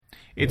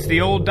It's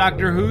the old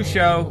Doctor Who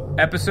show,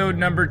 episode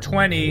number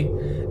 20,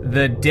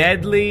 The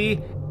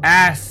Deadly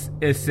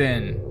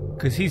Assassin.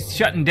 Because he's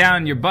shutting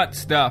down your butt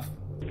stuff.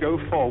 Go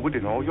forward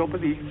in all your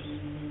beliefs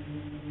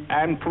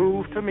and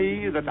prove to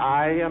me that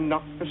I am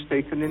not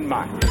mistaken in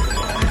mine.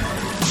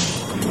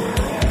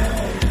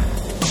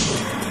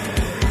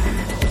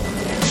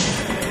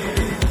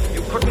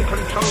 You couldn't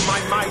control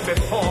my mind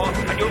before,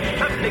 and you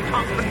certainly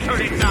can't control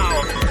it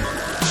now.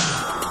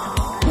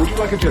 Would you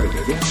like a jelly,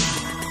 dear?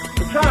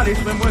 The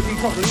TARDIS, when working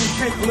properly, is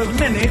capable of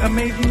many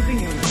amazing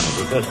things.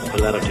 Reverse the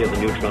polarity of the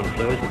neutron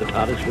flows, and the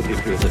TARDIS will be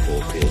free of the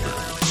force field.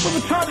 Well,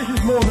 the TARDIS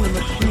is more than a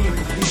machine.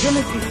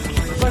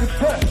 It's like a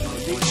person, you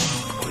see.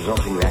 The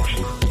resulting reaction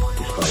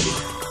is fighting.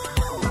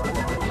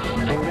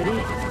 Are you ready?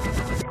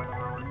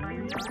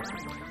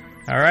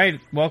 All right,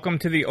 welcome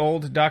to the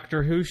old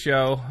Doctor Who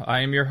show.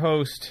 I am your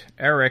host,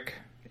 Eric.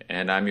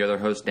 And I'm your other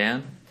host,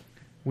 Dan.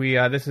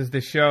 This is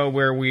the show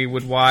where we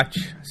would watch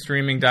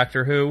streaming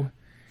Doctor Who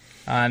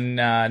on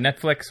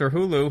Netflix or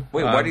Hulu.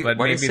 Wait, but why do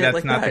maybe you say that's it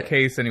like not that? the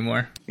case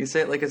anymore. You say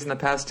it like it's in the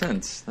past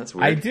tense. That's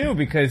weird. I do,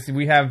 because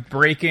we have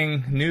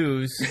breaking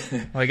news.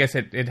 Well, I guess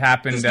it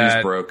happened This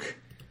news broke.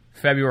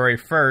 February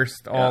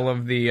 1st.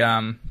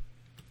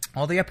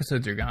 All the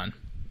episodes are gone.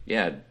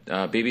 Yeah,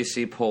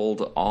 BBC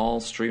pulled all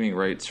streaming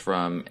rights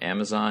from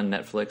Amazon,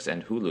 Netflix,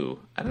 and Hulu.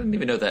 I didn't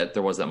even know that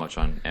there was that much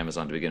on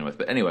Amazon to begin with.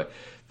 But anyway,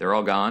 they're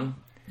all gone.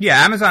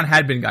 Yeah, Amazon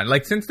had been gone.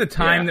 Like, since the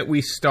time that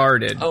we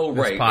started this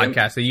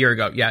podcast a year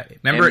ago. Yeah,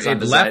 remember, Amazon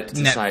it left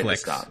decided Netflix. To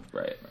stop.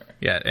 Right.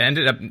 Yeah, it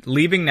ended up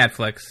leaving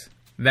Netflix.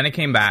 Then it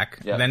came back.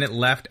 Yep. Then it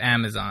left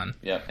Amazon.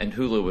 Yeah, and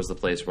Hulu was the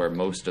place where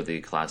most of the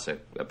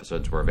classic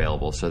episodes were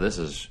available. So this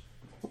is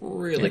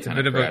really kind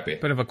of crappy. A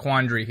bit of a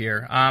quandary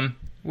here.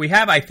 We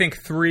have, I think,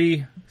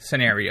 3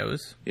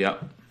 scenarios.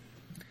 Yep.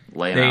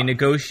 They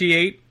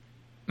negotiate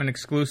an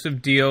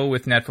exclusive deal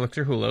with Netflix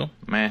or Hulu.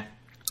 Meh.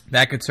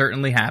 That could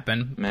certainly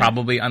happen. Meh.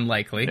 Probably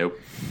unlikely. Nope.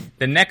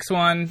 The next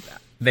one,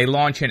 they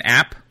launch an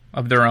app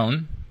of their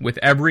own with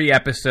every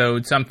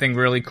episode, something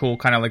really cool,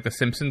 kind of like the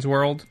Simpsons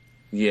world.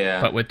 Yeah.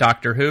 But with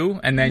Doctor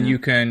Who. And then you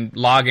can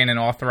log in and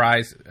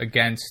authorize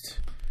against,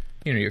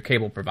 your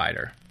cable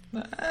provider.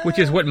 Which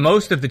is what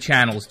most of the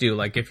channels do.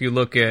 Like, if you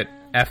look at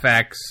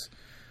FX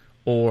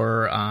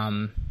or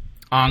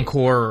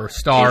Encore or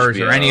Stars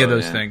HBO, or any of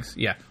those things.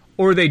 Yeah.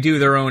 Or they do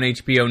their own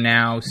HBO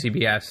Now,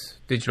 CBS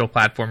digital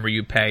platform where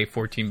you pay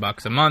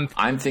 $14 a month.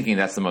 I'm thinking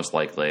that's the most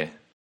likely.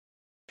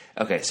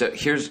 Okay, so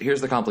here's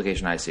the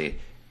complication I see,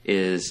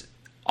 is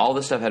all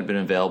this stuff had been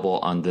available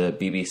on the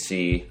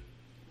BBC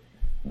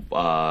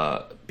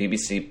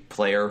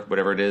player,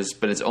 whatever it is,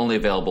 but it's only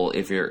available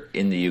if you're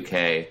in the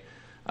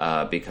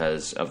UK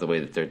because of the way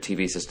that their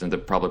TV system, the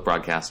public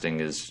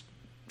broadcasting is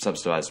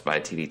subsidized by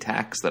a TV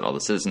tax that all the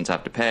citizens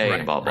have to pay,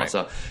 and blah, blah, blah.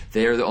 So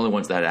they're the only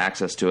ones that had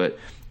access to it.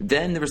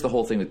 Then there was the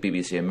whole thing with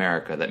BBC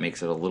America that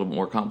makes it a little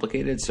more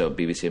complicated. So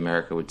BBC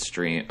America would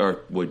stream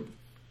or would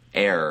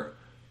air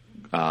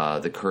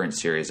the current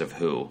series of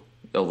Who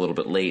a little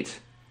bit late.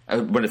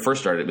 When it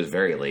first started, it was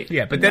very late.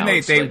 Yeah, but then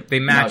they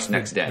matched the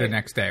next day. The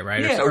next day,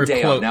 right? Yeah, or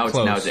day of. Now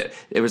it's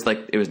it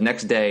was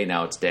next day.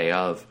 Now it's day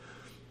of.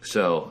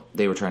 So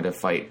they were trying to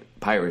fight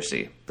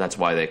piracy. That's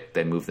why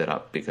they moved it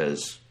up,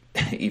 because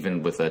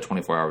even with a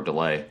 24-hour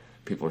delay,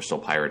 people are still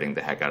pirating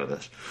the heck out of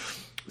this.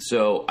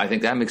 So I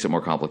think that makes it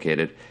more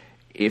complicated.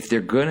 If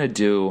they're going to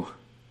do,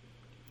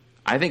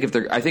 I think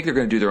they're going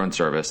to do their own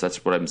service.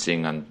 That's what I'm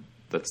seeing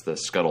that's the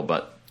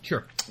scuttlebutt.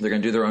 Sure. They're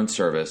going to do their own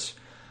service.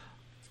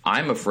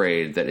 I'm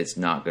afraid that it's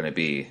not going to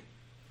be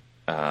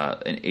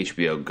an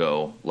HBO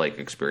Go like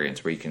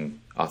experience where you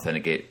can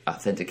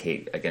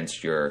authenticate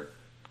against your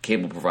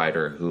cable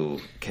provider who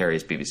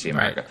carries BBC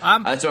America.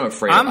 Right. That's what I'm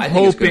afraid I'm of.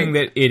 hoping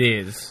that it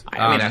is.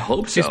 I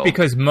hope so. Just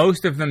because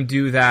most of them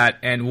do that,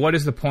 and what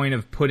is the point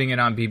of putting it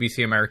on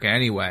BBC America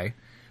anyway?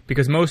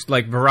 Because most,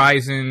 like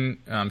Verizon,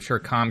 I'm sure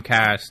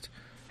Comcast,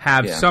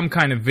 have some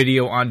kind of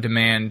video on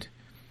demand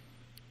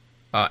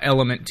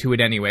element to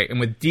it anyway. And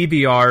with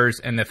DVRs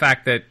and the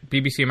fact that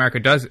BBC America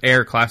does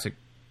air classic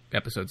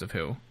episodes of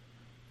Who,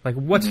 like,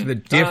 what's the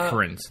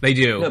difference? They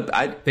do. No,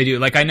 they do.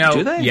 Like, I know.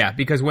 Do they? Yeah,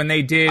 because when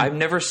they did... I've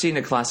never seen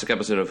a classic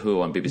episode of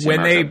Who on BBC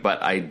America,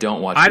 but I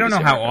don't watch BBC I don't know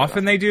how America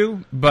often they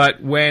do,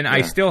 but when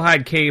I still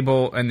had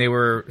cable and they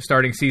were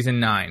starting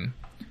season 9,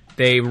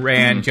 they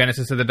ran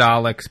Genesis of the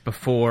Daleks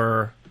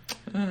before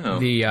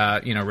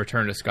the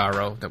Return to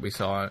Skaro that we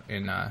saw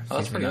in that's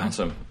season pretty 9.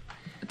 awesome.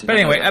 But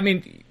anyway, I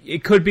mean,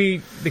 it could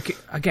be...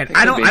 I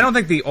don't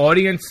think the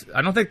audience...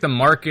 I don't think the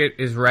market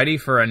is ready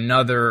for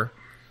another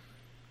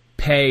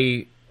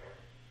pay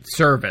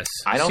service.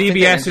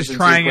 CBS is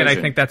trying it. I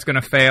think that's going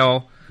to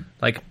fail.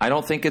 Like, I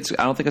don't think it's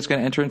going to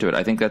enter into it.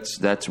 I think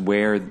that's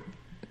where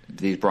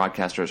these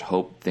broadcasters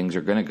hope things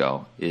are going to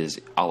go, is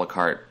a la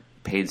carte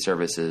paid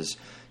services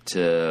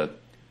to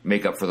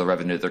make up for the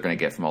revenue they're going to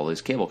get from all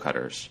these cable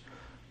cutters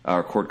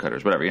or cord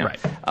cutters, whatever. Right.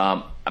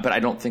 But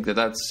I don't think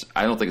it's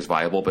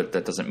viable. But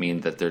that doesn't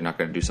mean that they're not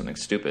going to do something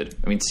stupid.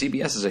 I mean,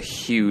 CBS is a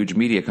huge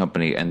media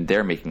company, and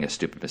they're making a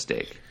stupid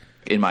mistake.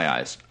 in my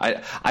eyes.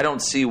 I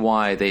don't see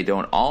why they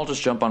don't all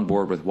just jump on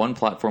board with one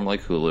platform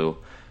like Hulu.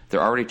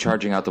 They're already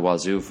charging out the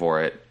wazoo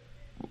for it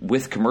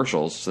with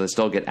commercials, so they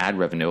still get ad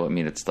revenue. I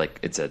mean, it's like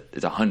it's a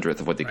 100th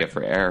of what they get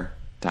for air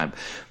time.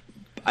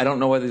 I don't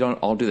know why they don't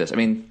all do this. I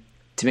mean,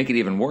 to make it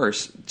even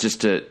worse,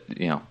 just to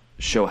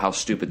show how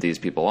stupid these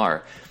people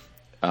are,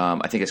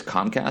 I think it's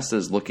Comcast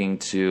is looking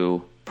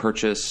to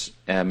purchase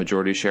a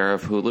majority share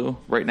of Hulu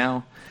right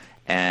now.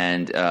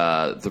 And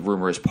the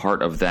rumor is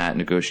part of that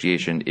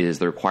negotiation is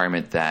the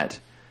requirement that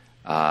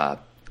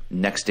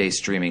next day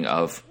streaming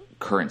of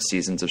current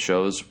seasons of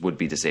shows would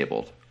be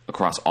disabled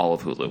across all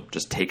of Hulu.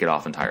 Just take it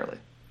off entirely.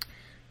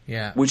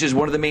 Yeah. Which is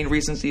one of the main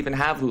reasons to even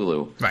have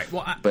Hulu. Right.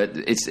 Well, but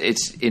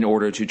it's in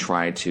order to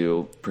try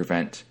to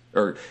prevent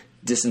or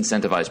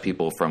disincentivize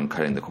people from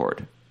cutting the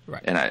cord.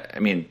 Right. And I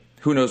mean,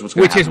 who knows what's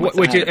going to happen.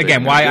 Which is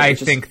again why I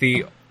think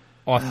the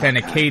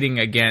authenticating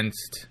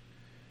against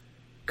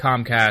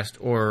Comcast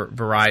or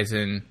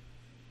Verizon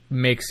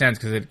makes sense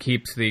because it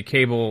keeps the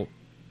cable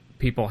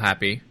people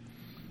happy.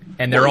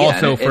 And they're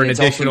also, for an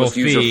additional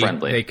fee,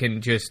 they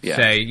can just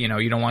say,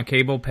 you don't want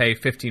cable, pay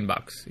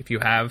 $15. If you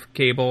have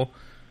cable,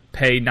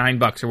 pay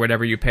 $9 or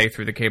whatever you pay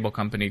through the cable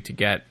company to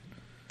get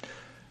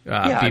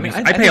BBC.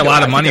 I pay a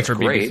lot of money for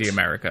BBC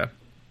America.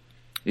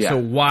 Yeah. So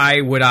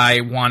why would I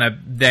want to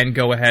then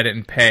go ahead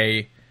and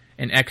pay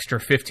an extra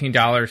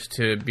 $15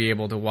 to be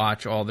able to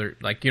watch all their,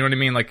 you know what I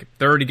mean? Like,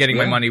 they're already getting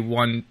my money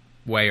one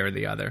way or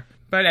the other.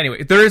 But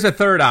anyway, there is a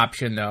third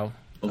option, though.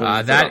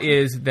 That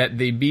is that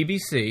the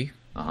BBC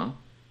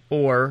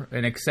or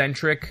an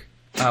eccentric,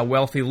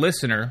 wealthy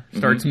listener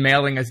starts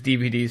mailing us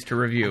DVDs to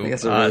review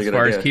as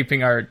far as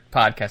keeping our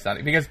podcast on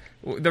it. Because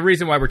the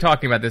reason why we're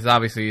talking about this,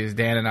 obviously, is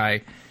Dan and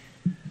I,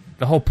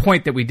 the whole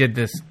point that we did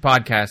this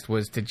podcast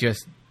was to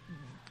just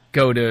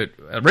go to,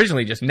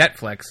 originally just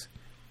Netflix,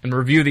 and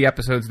review the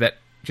episodes that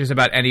just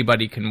about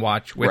anybody can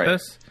watch with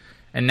us.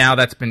 And now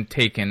that's been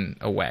taken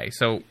away.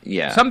 So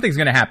something's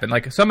going to happen.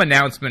 Like, some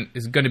announcement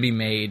is going to be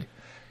made.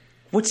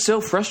 What's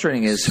so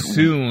frustrating is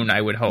soon,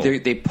 I would hope.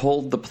 They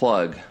pulled the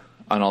plug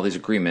on all these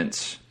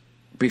agreements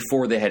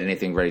before they had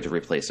anything ready to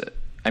replace it.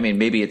 I mean,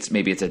 maybe it's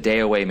a day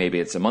away, maybe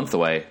it's a month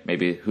away,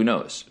 maybe who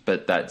knows.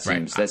 But that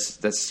seems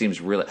that seems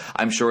really.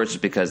 I'm sure it's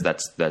just because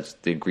that's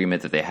the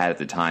agreement that they had at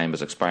the time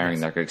was expiring.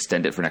 They're going to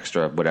extend it for an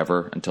extra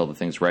whatever until the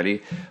thing's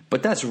ready.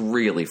 But that's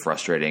really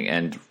frustrating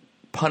and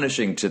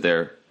punishing to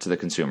the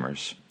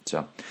consumers.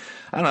 So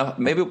I don't know.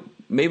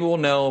 Maybe we'll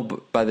know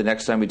by the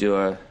next time we do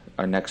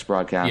our next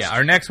broadcast. Yeah,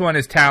 our next one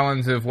is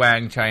Talons of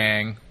Wang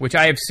Chiang, which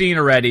I have seen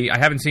already. I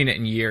haven't seen it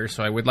in years,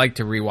 so I would like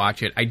to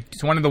rewatch it.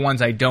 It's one of the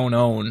ones I don't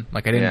own.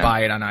 Like, I didn't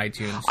buy it on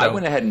iTunes. So. I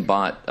went ahead and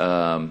bought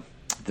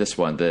this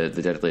one, the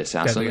Deadly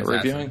Assassin that we're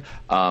reviewing.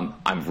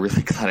 I'm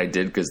really glad I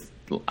did because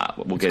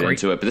we'll get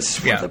into it. But this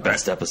is one of the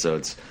best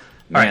episodes.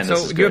 Man,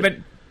 so do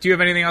you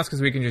have anything else?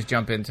 Because we can just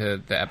jump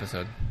into the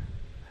episode.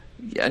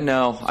 Yeah,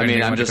 no. I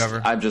mean,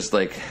 I'm just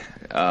like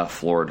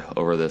floored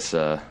over this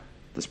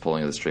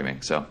pulling of the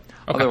streaming. So.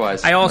 Okay.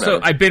 Otherwise,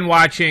 I've been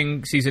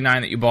watching season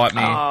 9 that you bought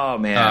me. Oh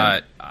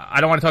man, I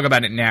don't want to talk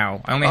about it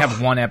now. I only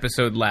have one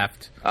episode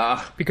left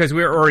because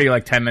we're already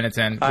like 10 minutes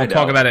in. We'll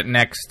talk about it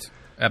next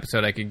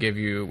episode.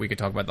 We could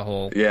talk about the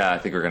whole. Yeah, I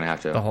think we're gonna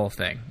have to the whole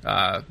thing,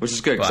 which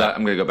is good because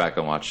I'm gonna go back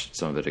and watch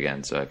some of it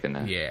again so I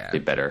can be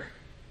better.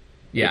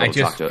 Yeah, I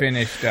just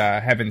finished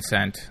Heaven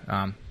Sent.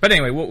 But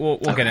anyway, we'll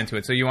get into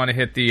it. So you want to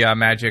hit the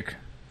magic?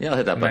 Yeah, I'll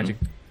hit that magic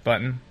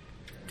button.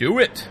 Do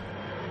it.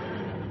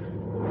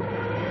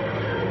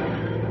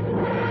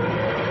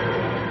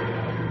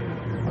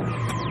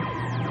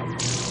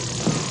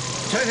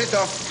 Turn it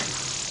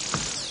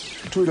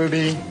off.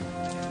 Tweedledee.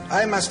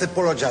 I must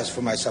apologize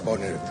for my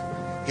subordinate.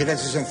 He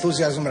let his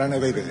enthusiasm run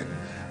away with him.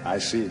 I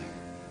see.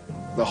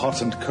 The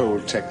hot and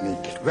cold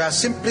technique. We are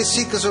simply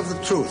seekers of the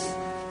truth,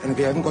 and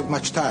we haven't got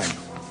much time.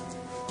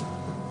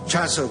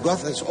 Chancellor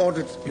Goth has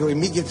ordered your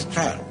immediate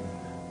trial.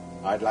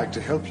 I'd like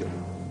to help you.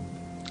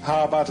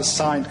 How about a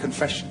signed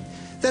confession?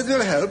 That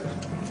will help.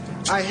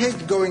 I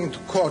hate going into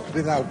court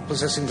without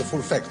possessing the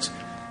full facts.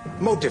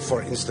 Motive,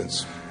 for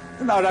instance.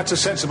 Now, that's a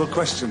sensible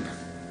question.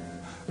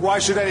 Why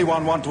should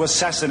anyone want to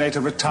assassinate a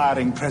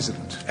retiring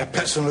president? A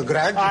personal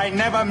grudge? I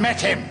never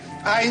met him.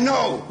 I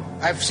know.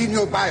 I've seen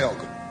your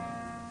biog.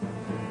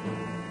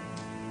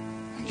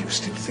 And you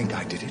still think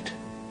I did it?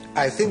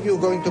 I think you're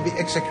going to be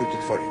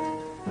executed for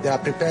it. They are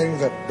preparing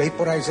the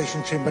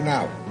vaporization chamber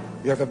now.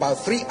 You have about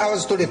 3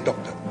 hours to live,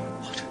 Doctor.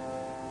 What?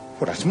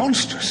 Well, that's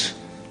monstrous.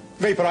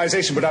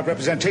 Vaporization without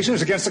representation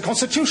is against the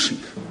Constitution.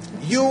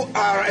 You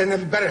are an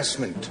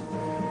embarrassment.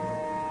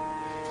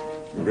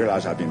 You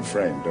realize I've been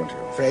framed, don't you?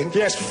 Framed?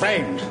 Yes,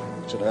 framed.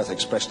 It's an Earth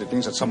expression. It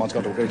means that someone's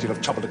gone to a great deal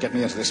of trouble to get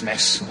me into this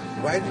mess.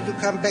 Why did you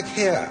come back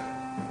here?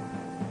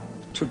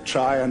 To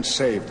try and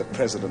save the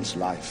president's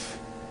life.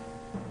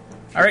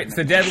 All right, it's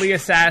the Deadly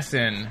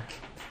Assassin.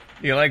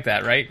 You like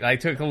that, right? I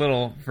took a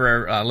little,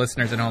 for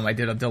listeners at home, I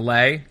did a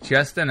delay,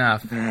 just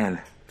enough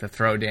to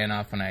throw Dan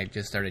off when I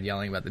just started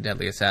yelling about the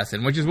Deadly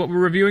Assassin, which is what we're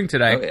reviewing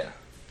today. Oh, yeah.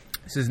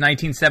 This is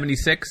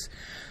 1976.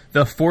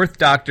 The fourth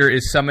Doctor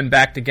is summoned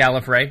back to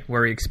Gallifrey,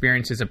 where he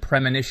experiences a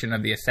premonition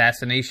of the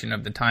assassination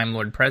of the Time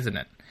Lord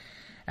President.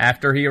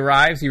 After he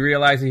arrives, he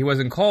realizes he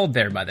wasn't called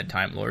there by the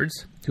Time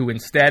Lords, who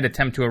instead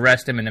attempt to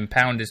arrest him and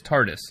impound his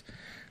TARDIS.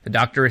 The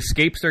Doctor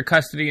escapes their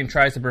custody and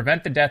tries to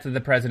prevent the death of the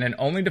President,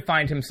 only to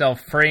find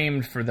himself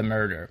framed for the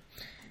murder.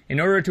 In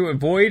order to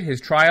avoid his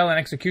trial and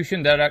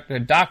execution,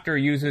 the Doctor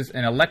uses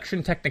an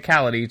election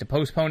technicality to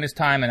postpone his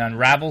time and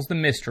unravels the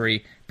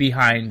mystery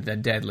behind the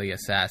deadly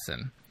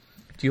assassin.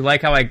 Do you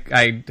like how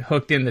I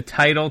hooked in the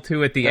title,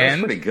 too, at the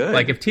end? That's pretty good.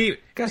 Like, if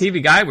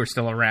TV Guide were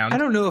still around. I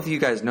don't know if you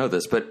guys know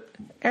this, but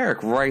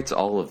Eric writes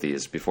all of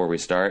these before we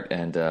start,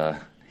 and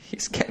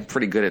he's getting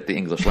pretty good at the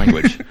English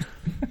language.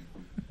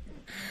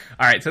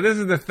 All right, so this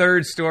is the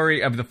third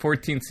story of the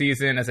 14th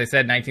season. As I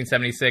said,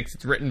 1976.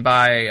 It's written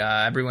by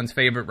everyone's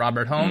favorite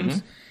Robert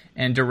Holmes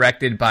and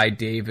directed by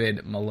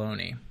David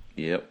Maloney.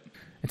 Yep.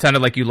 It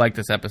sounded like you liked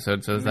this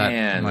episode, so is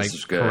that this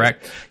is good.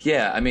 Correct?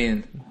 Yeah, I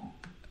mean...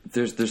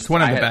 It's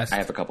one of the best. I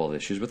have a couple of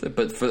issues with it,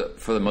 but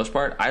for the most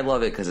part, I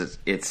love it because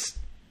it's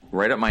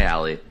right up my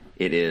alley.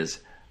 It is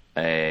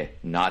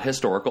not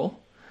historical.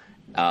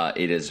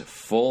 It is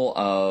full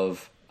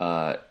of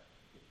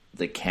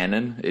the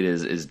canon. It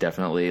is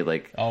definitely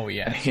like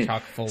it's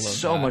chock full of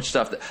so much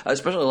stuff,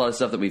 especially a lot of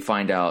stuff that we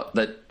find out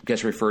that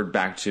gets referred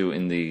back to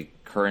in the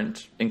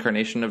current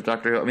incarnation of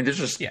Doctor Who. I mean, there's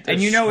just and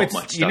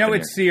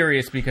it's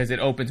serious because it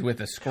opens with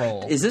a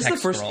scroll. Is this the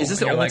first? Scroll. Is this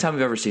the only time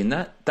we've ever seen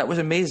that? That was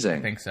amazing.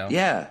 I think so.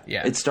 Yeah.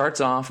 It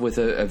starts off with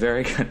a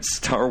very kind of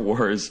Star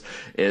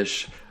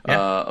Wars-ish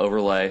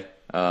overlay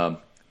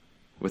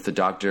with the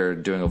Doctor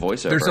doing a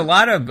voiceover. There's a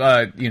lot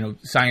of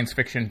science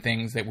fiction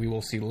things that we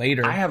will see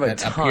later. I have a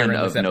ton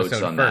of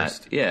notes on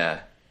that. Yeah,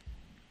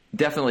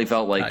 definitely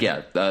felt like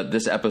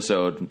this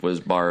episode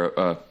was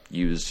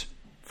used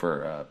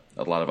for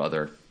a lot of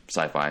other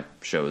sci-fi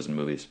shows and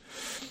movies.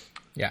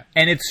 Yeah,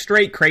 and it's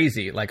straight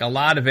crazy. Like, a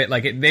lot of it,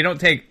 they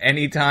don't take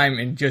any time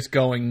in just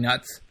going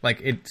nuts.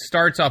 Like, it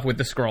starts off with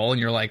the scroll,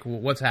 and you're like, well,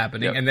 what's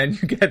happening? Yep. And then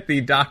you get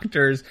the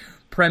Doctor's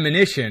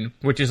premonition,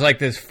 which is like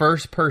this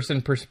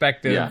first-person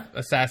perspective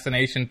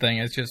assassination thing.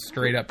 It's just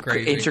straight up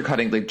crazy.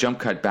 Intercutting, like, jump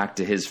cut back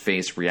to his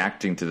face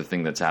reacting to the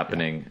thing that's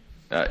happening.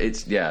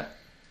 Yeah.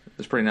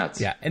 It's pretty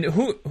nuts. Yeah, and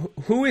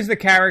who is the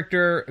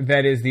character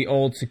that is the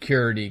old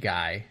security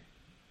guy?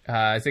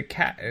 Is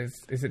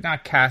it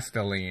not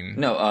Castelline?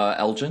 No,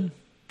 Elgin.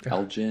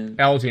 Elgin.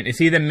 Is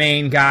he the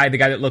main guy, the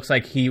guy that looks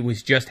like he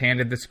was just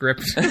handed the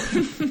script for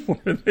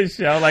the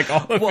show? Like,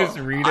 all of his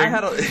reading?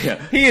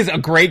 He is a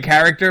great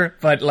character,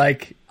 but,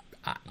 like,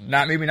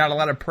 maybe not a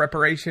lot of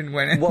preparation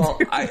went into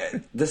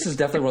it. This is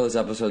definitely one of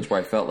those episodes where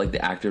I felt like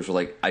the actors were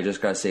like, I just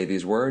gotta say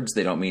these words.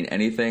 They don't mean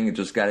anything. I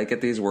just gotta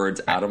get these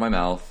words out of my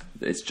mouth.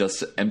 It's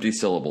just empty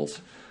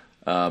syllables.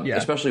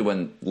 Especially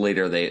when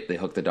later they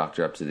hook the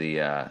Doctor up to the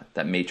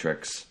that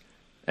Matrix,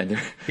 and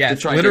they're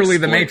trying literally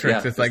to the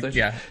Matrix. It's like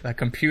a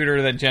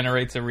computer that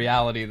generates a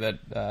reality that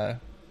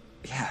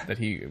that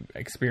he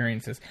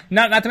experiences.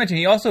 Not to mention,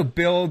 he also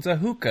builds a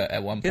hookah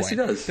at one point. Yes, he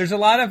does. There's a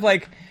lot of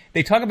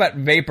they talk about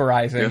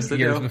vaporizing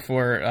years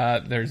before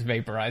there's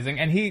vaporizing,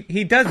 and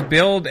he does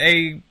build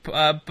a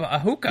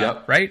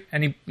hookah, right?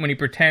 And when he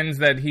pretends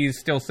that he's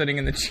still sitting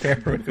in the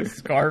chair with his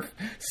scarf,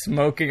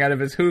 smoking out of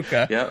his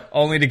hookah,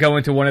 only to go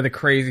into one of the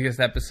craziest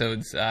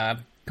episodes,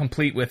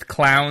 complete with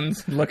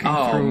clowns looking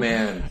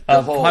through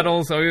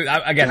puddles. So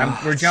again,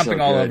 we're jumping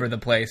all over the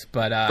place,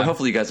 but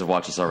hopefully you guys have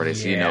watched this already,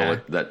 so you know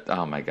that.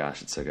 Oh my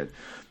gosh, it's so good.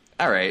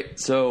 All right,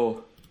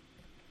 so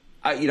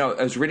I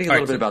was reading a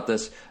little bit about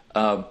this.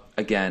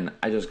 Again,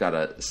 I just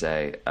gotta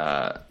say,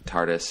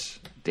 TARDIS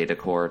Data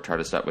Core,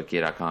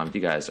 TARDIS.wikia.com.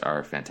 You guys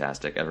are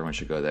fantastic. Everyone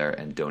should go there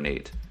and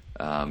donate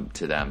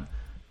to them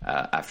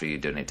after you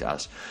donate to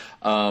us.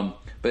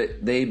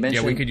 But they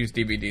mentioned we could use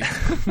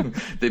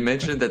DVDs. They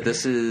mentioned that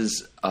this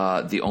is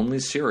the only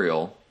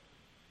serial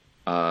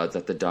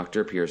that the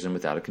Doctor appears in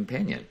without a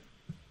companion.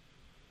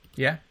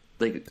 Yeah.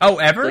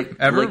 Ever?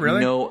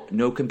 Really?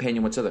 No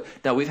companion whatsoever.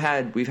 Now we've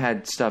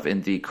had stuff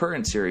in the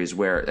current series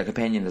where a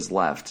companion is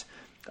left.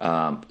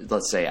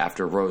 Let's say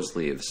after Rose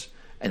leaves,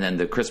 and then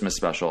the Christmas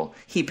special,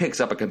 he picks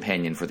up a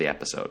companion for the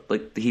episode.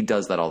 Like, he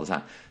does that all the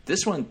time.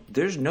 This one,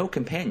 there's no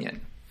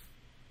companion.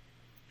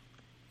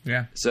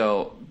 Yeah.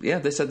 So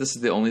they said this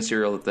is the only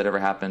serial that ever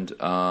happened. At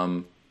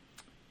all.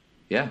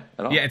 Yeah,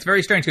 it's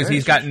very strange because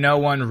he's got no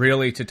one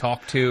really to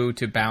talk to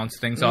bounce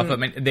things off. I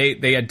mean,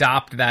 they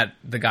adopt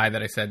the guy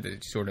that I said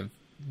that sort of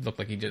looked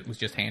like he was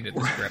just handed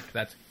the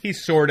script.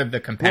 He's sort of the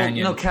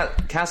companion. Well, no,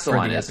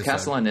 Castelline is.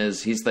 Castelline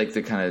is. He's like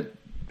the kind of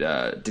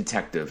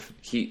detective.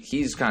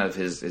 He's kind of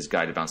his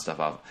guy to bounce stuff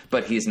off,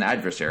 but he's an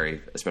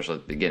adversary, especially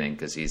at the beginning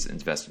because he's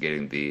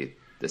investigating the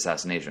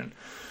assassination.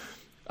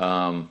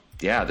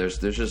 There's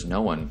just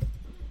no one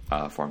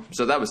for him,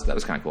 so that was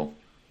kind of cool.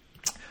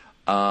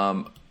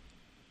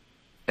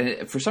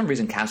 And for some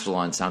reason,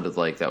 Castellan sounded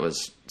like that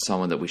was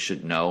someone that we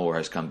should know or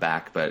has come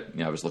back, but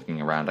I was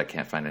looking around, I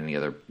can't find any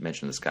other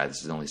mention of this guy.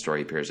 This is the only story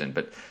he appears in,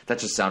 but that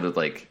just sounded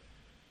like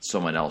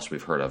someone else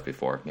we've heard of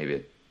before,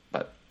 maybe.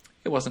 But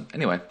It wasn't.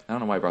 Anyway, I don't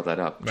know why I brought that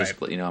up. Just Right.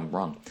 to let you know I'm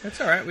wrong. That's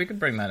all right. We can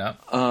bring that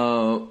up.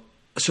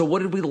 So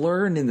what did we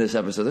learn in this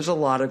episode? There's a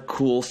lot of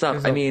cool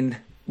stuff.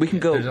 We can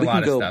go. There's a We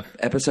lot can of go stuff.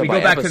 episode We by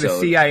go back episode. to the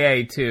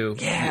CIA too.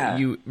 Yeah.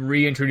 You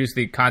reintroduced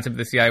the concept of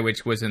the CIA,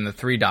 which was in the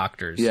Three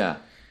Doctors. Yeah.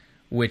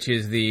 Which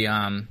is the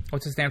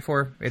what's it stand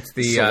for? It's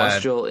the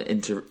Celestial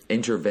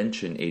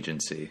Intervention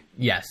Agency.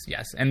 Yes,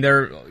 and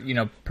they're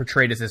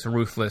portrayed as this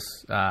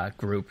ruthless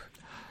group.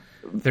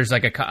 There's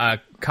like a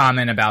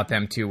comment about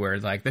them too, where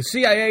it's like the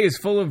CIA is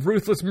full of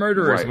ruthless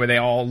murderers, Right. where they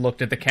all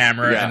looked at the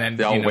camera Yeah, and then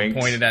they all winked,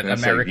 pointed at and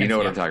it's like, Americans. you know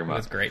what Yeah, I'm talking about.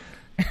 That's great.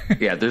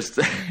 Yeah, there's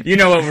You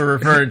know what we're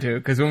referring to,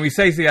 because when we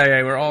say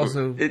CIA, we're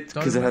also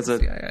because it has a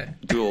CIA.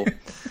 dual.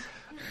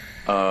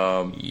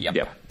 Yep.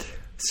 Yeah.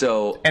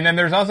 So And then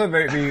there's also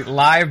the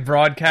live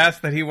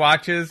broadcast that he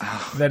watches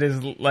that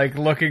is like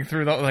looking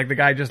through the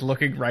guy just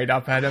looking right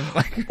up at him.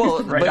 Like,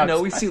 well, right but no,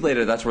 outside. we see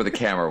later that's where the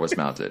camera was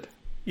mounted.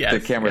 Yes, the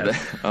camera.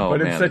 yes. Oh,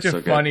 but man, it's such a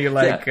so good. funny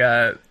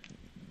Yeah.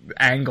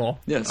 angle.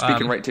 Yeah,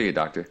 speaking right to you,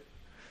 Doctor.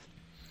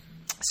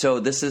 So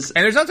this is.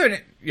 And there's also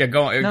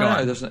go on. Go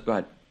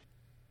ahead.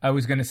 I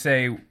was going to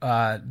say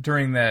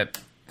during the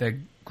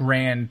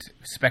grand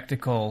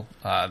spectacle,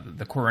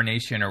 the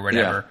coronation or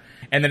whatever,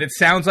 and then it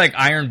sounds like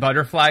Iron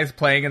Butterflies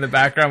playing in the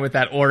background with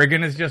that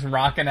organ is just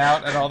rocking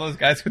out, and all those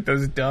guys with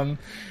those dumb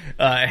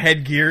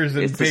headgears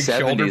and It's the big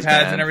shoulder 70s,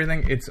 pads man. and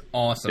everything. It's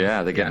awesome.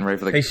 Yeah, they're getting ready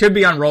for the They should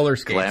be on roller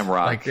skates. glam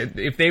rock. Like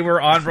if they were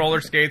on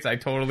roller skates, I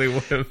totally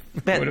would have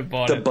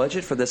bought the it.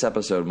 budget for this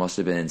episode must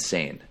have been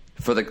insane.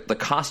 For the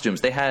costumes,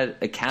 they had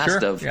a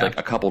cast of like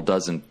a couple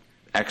dozen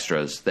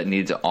extras that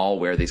needed to all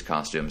wear these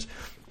costumes.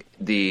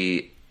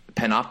 The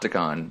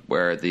Panopticon,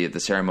 where the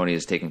ceremony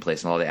is taking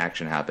place and all the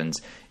action happens,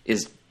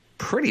 is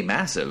pretty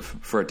massive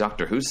for a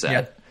Doctor Who set.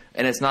 Yeah.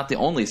 And it's not the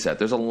only set.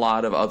 There's a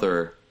lot of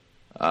other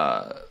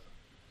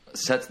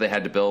sets they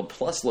had to build,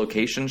 plus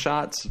location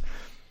shots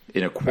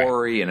in a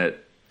quarry and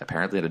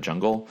apparently in a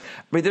jungle.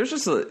 I mean, there's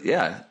just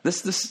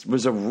this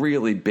was a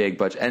really big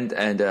budget,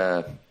 and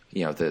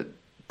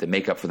the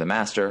makeup for the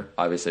Master.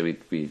 Obviously,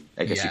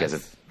 I guess you guys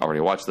have already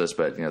watched this,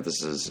 but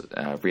this is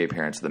a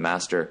reappearance of the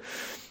Master.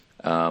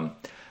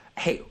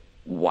 Hey,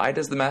 why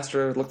does the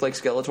Master look like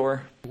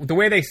Skeletor? The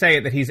way they say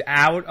it, that he's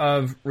out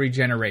of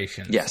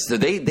regeneration. Yes, so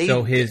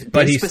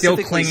but he's still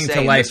clinging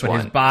to life, but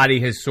his body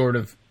has sort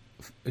of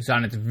is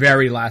on its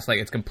very last leg.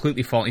 It's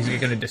completely fallen. He's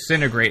going to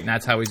disintegrate, and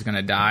that's how he's going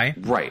to die.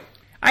 Right.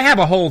 I have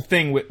a whole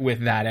thing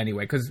with that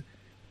anyway, because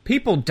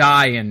people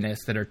die in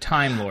this that are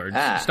Time Lords,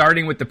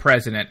 starting with the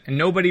President, and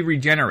nobody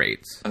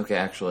regenerates. Okay,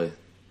 actually.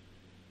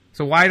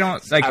 So why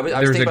don't I was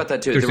thinking about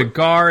that too. There's a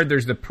guard.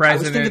 There's the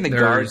President. I was thinking the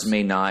guards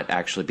may not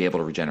actually be able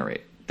to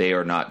regenerate. They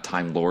are not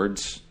Time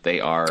Lords. They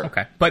are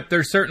okay, but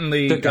there's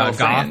certainly Goth.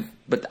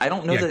 But I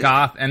don't know that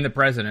Goth and the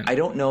President. I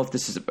don't know if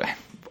this is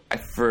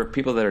for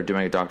people that are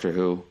doing a Doctor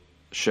Who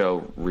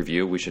show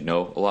review. We should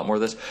know a lot more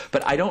of this.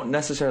 But I don't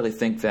necessarily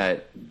think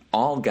that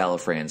all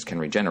Gallifreyans can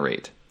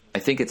regenerate. I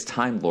think it's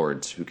Time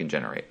Lords who can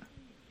generate.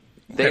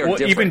 They are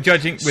different. Even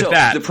judging with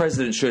that, the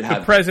President should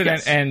have the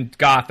President and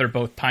Goth are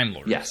both Time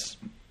Lords. Yes.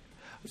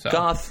 So,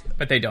 Goth,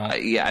 but they don't.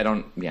 I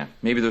don't. Yeah,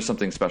 maybe there's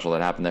something special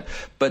that happened there,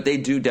 but they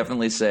do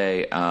definitely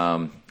say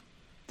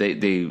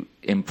they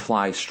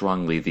imply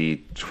strongly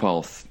the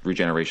 12th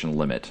regeneration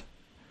limit,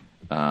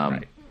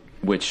 right.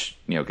 Which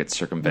gets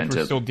circumvented.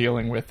 We're still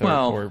dealing with.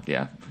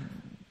 Yeah.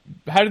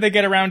 How did they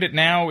get around it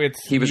now?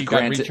 He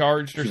got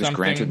recharged or something. He was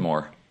granted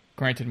more.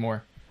 Granted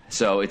more.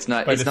 So it's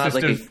not. By it's the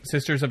not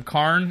Sisters of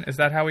Karn. Is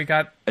that how we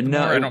got? No,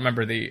 more? I don't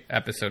remember the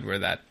episode where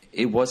that.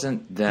 It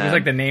wasn't that. It was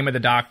like the name of the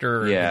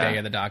Doctor or the day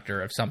of the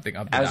Doctor of something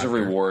of the as Doctor. a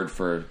reward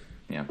for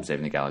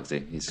saving the galaxy.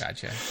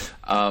 Gotcha.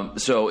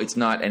 So it's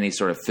not any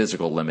sort of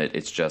physical limit.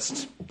 It's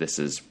just this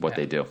is what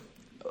they do.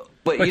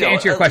 But to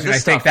answer your question, I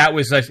think that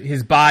was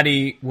his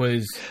body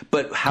was.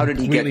 But how did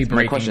he get?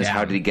 My question is, down.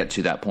 how did he get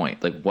to that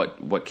point? Like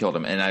what killed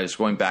him? And I was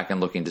going back and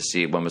looking to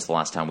see when was the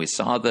last time we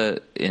saw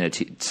the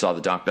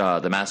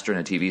Master in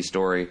a TV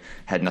story.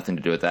 Had nothing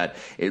to do with that.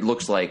 It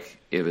looks like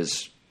it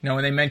was. No,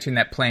 when they mentioned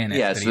that planet.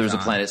 Yeah, so there's a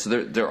planet.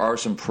 So there are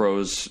some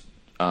prose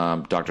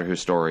Doctor Who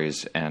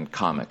stories and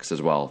comics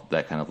as well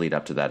that kind of lead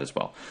up to that as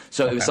well.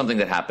 So it was something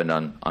that happened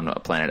on a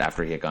planet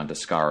after he had gone to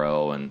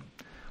Skaro and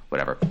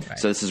whatever. Right.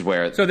 So this is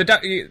where. So the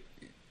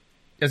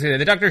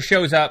Doctor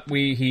shows up.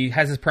 He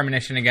has his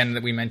premonition again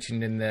that we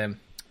mentioned in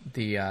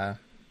the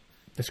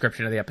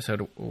description of the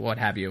episode, what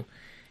have you.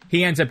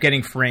 He ends up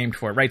getting framed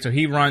for it, right? So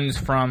he runs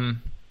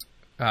from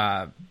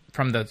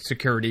the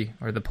security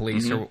or the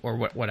police or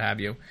what have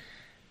you.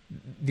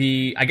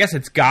 I guess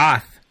it's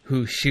Goth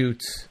who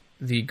shoots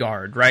the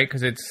guard, right?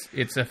 Because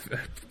it's a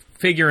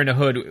figure in a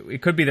hood.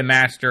 It could be the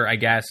Master, I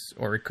guess,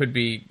 or it could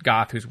be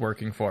Goth who's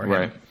working for him.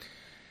 Right.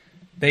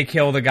 They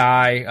kill the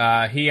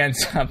guy. He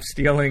ends up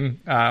stealing.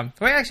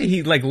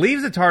 He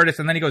leaves the TARDIS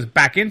and then he goes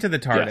back into the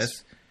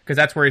TARDIS because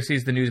that's where he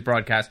sees the news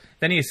broadcast.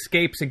 Then he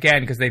escapes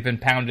again because they've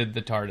impounded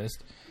the TARDIS.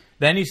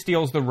 Then he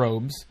steals the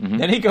robes.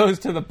 Then he goes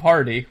to the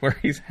party where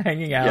he's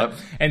hanging out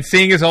and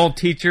seeing his old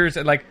teachers.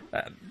 And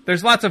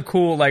there's lots of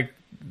cool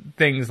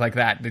things like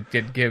that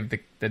did give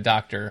the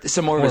Doctor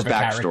some more of his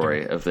character.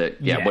 backstory of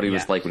what he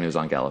was like when he was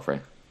on Gallifrey.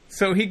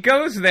 So he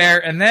goes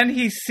there, and then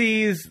he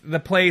sees the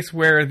place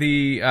where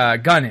the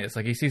gun is.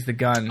 Like, he sees the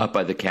gun up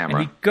by the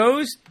camera. And he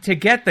goes to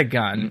get the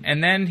gun,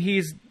 and then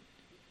he's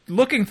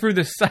looking through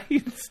the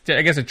sites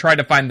to try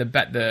to find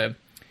the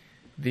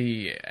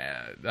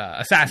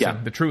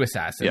assassin, the true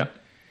assassin. Yeah.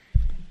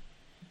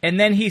 And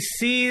then he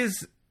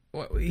sees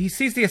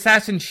the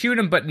assassin shoot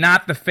him, but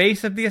not the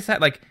face of the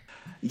assassin. Like,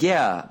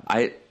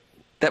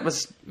 that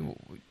was.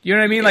 You know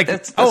what I mean? Like,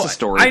 that's a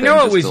story. I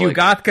know it was you,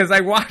 Goth, because I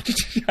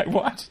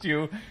watched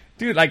you.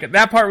 Dude, like,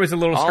 that part was a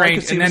little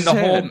strange. And then the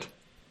whole...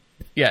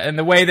 Yeah, and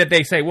the way that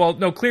they say, well,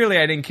 no, clearly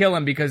I didn't kill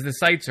him because the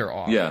sights are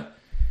off. Yeah.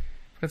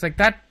 It's like,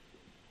 that...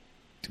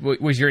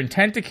 Was your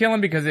intent to kill him?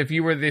 Because if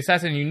you were the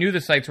assassin and you knew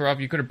the sights were off,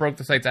 you could have broke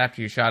the sights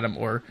after you shot him,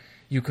 or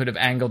you could have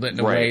angled it in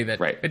a way that...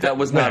 Right, that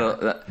was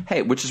not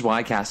hey, which is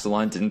why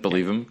Castellan didn't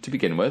believe him to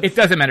begin with. It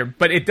doesn't matter,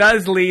 but it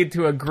does lead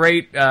to a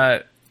great...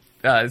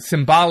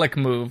 symbolic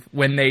move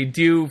when they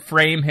do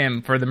frame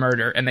him for the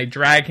murder and they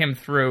drag him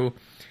through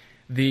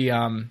the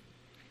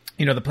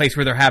the place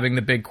where they're having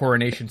the big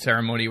coronation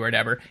ceremony or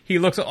whatever. He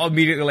looks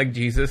immediately like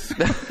Jesus.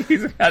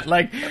 He's got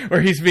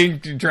where he's being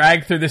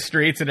dragged through the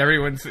streets and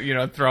everyone's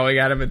throwing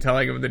at him and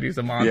telling him that he's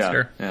a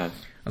monster. Yeah. I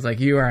was like,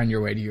 you are on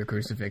your way to your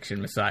crucifixion,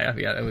 Messiah.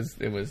 Yeah, it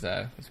was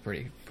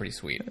pretty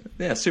sweet.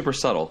 Yeah, super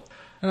subtle.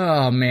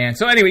 Oh man.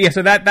 So anyway,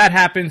 so that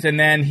happens, and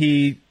then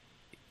he.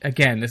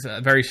 Again, this is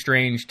a very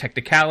strange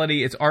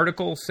technicality. It's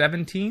Article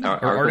 17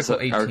 or Article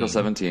 18? Article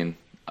 17.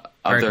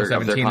 Article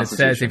 17 that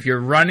says if you're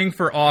running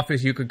for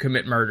office, you could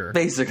commit murder.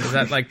 Basically. Is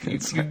that like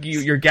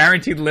you're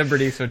guaranteed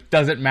liberty, so it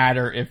doesn't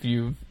matter if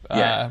you...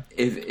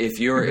 If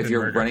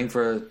you're running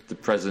for the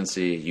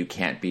presidency, you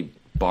can't be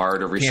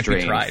barred or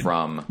restrained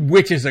from...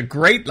 Which is a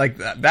great...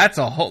 that's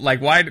a whole...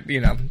 why...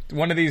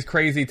 one of these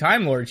crazy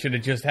Time Lords should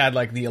have just had,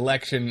 the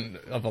election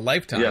of a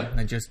lifetime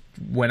and just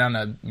went on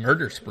a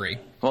murder spree.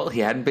 Well,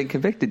 he hadn't been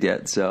convicted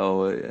yet,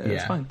 so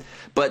it's fine.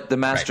 But the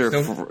Master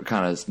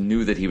kind of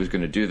knew that he was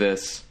going to do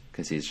this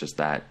because he's just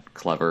that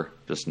clever,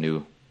 just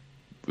knew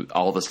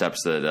all the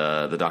steps that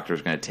the Doctor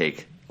was going to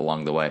take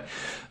along the way.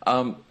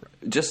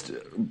 Just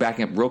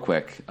backing up real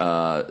quick,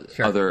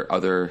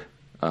 other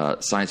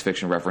science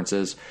fiction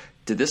references.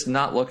 Did this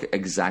not look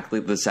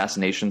exactly, the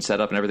assassination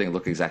setup and everything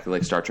look exactly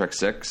like Star Trek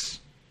VI?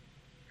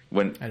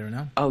 I don't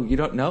know. Oh, you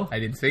don't know? I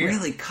didn't see it.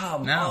 Really?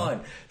 Come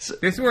on. So,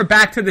 we're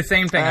back to the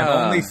same thing. I've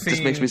only seen...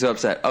 This makes me so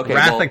upset. Okay,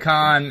 Wrath of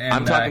Khan and...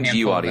 I'm talking to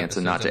you, audience,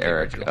 and not to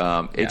Eric.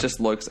 It just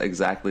looks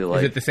exactly like...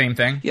 Is it the same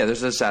thing? Yeah,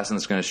 there's an assassin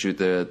that's going to shoot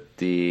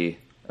the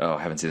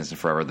I haven't seen this in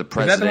forever. The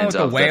president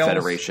of the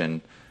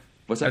Federation.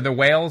 What's that? Are the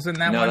whales in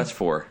that one? No, that's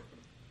 4.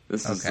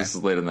 This is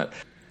later than that.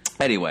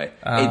 Anyway,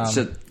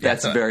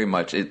 that's very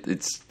much...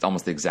 It's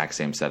almost the exact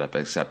same setup,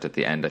 except at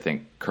the end, I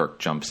think Kirk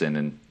jumps in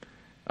and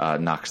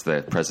knocks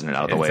the president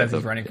out of the way. He's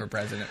running for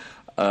president.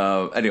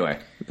 Anyway,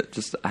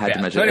 I had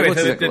to mention. So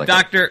anyway, the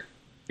Doctor...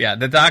 Yeah,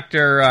 the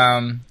Doctor,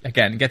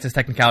 again, gets his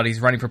technicality.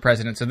 He's running for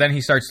president. So then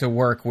he starts to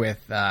work with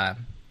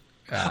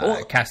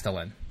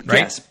Castellan, right?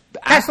 Yes.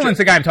 Castellan's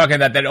the guy I'm talking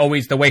about that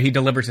always, the way he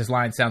delivers his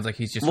lines sounds like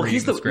he's just reading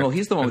the script. Well,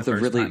 he's the one with the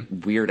really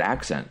weird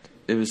accent.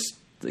 It was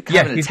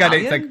he's got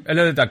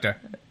another Doctor.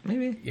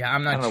 Maybe? Yeah,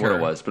 I'm not sure. I don't know what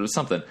it was, but it was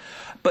something.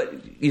 But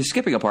you're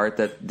skipping a part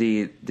that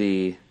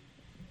the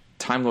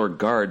Time Lord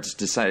guards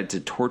decided to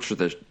torture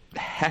the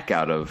heck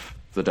out of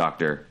the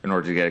Doctor in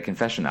order to get a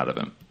confession out of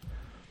him.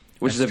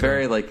 Which is a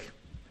very,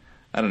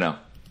 I don't know,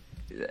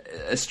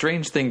 a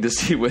strange thing to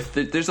see with...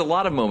 There's a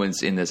lot of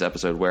moments in this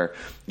episode where,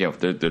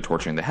 they're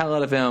torturing the hell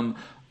out of him.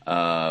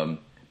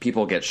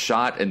 People get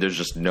shot and there's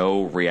just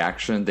no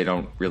reaction. They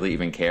don't really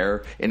even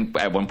care. And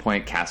at one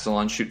point,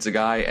 Castellan shoots a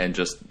guy and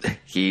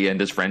he and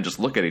his friend just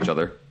look at each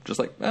other. Just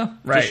like,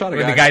 just shot a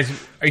guy. The guys,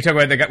 are you talking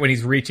about the guy when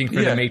he's reaching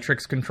for the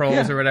Matrix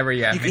controls or whatever?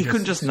 Yeah. He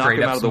couldn't just knock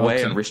him out of the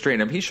way and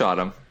restrain him. He shot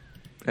him.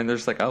 And they're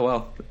just like, oh,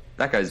 well,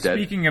 that guy's dead.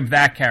 Speaking of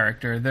that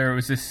character, there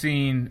was a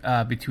scene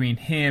between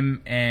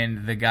him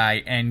and the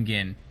guy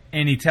Engin.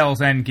 And he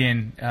tells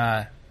Engin,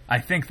 I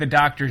think the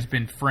Doctor's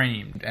been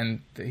framed. And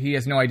he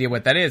has no idea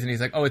what that is. And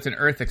he's like, oh, it's an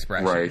Earth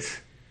expression.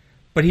 Right.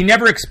 But he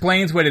never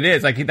explains what it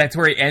is. That's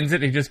where he ends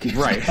it. He just keeps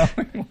going.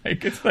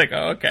 It's like,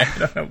 oh, okay. I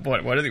don't know.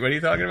 What are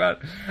you talking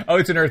about? Oh,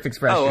 it's an Earth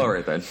expression. Oh, all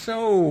right then.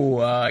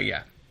 So,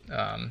 yeah.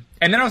 And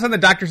then all of a sudden the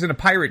Doctor's in a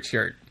pirate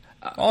shirt.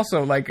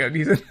 Also,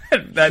 he's in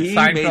that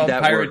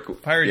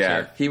Seinfeld pirate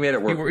shirt. He made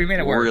it work. He made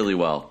it work really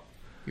well.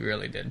 He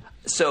really did.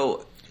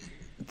 So,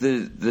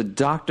 the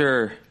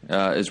Doctor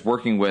is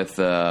working with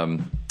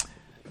Rassilon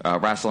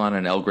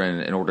and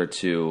Elgrin in order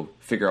to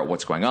figure out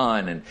what's going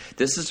on, and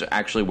this is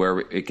actually where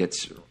it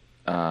gets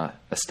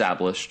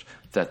established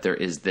that there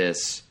is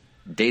this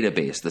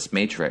database, this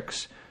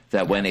matrix,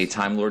 that when a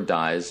Time Lord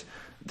dies,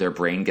 their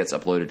brain gets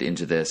uploaded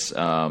into this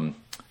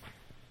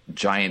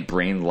giant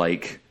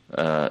brain-like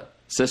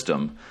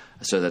system,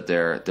 so that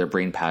their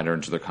brain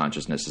patterns or their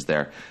consciousness is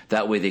there.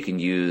 That way they can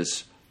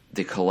use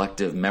the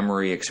collective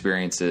memory,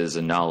 experiences,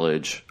 and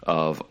knowledge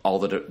of all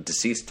the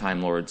deceased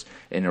Time Lords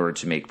in order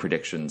to make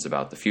predictions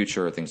about the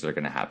future or things that are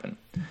going to happen.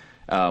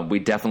 We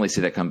definitely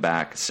see that come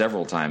back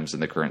several times in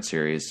the current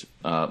series,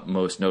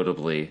 most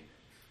notably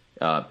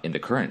in the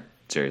current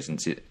series, in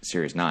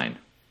Series 9.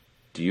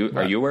 Are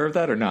you aware of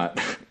that or not?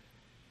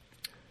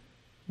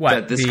 What?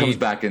 That this comes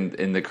back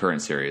in the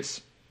current series.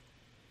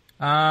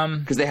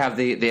 Because they have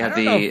the. I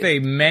don't know if they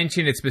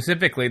mention it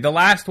specifically. The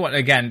last one,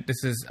 again,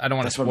 this is, I don't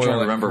want to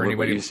spoil it for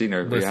anybody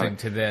listening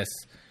to this.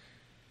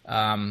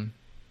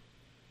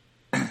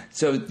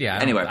 So yeah,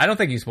 anyway, I don't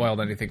think you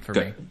spoiled anything for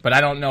me, but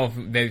I don't know if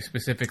they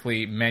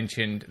specifically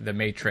mentioned the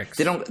Matrix.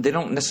 They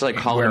don't necessarily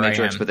call it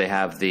Matrix, but they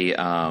have the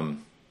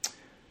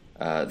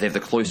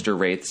cloister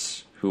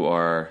wraiths, who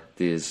are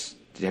these.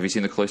 Have you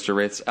seen the cloister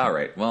wraiths? All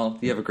right. Well,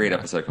 you have a great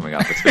episode coming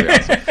up. It's going to be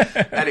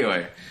awesome.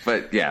 Anyway,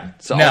 but yeah.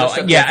 So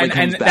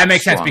and that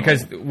makes sense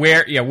because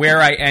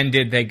where I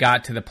ended, they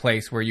got to the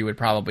place where you would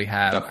probably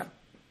have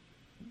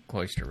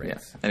cloister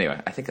wraiths. Yeah. Anyway,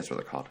 I think that's what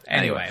they're called.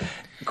 Anyway.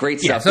 Great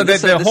stuff. So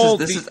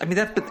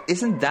but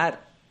isn't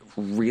that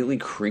really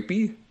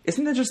creepy?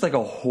 Isn't that just like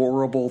a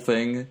horrible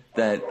thing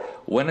that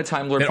when a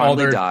Time Lord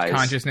finally dies,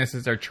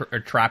 consciousnesses are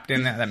trapped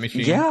in that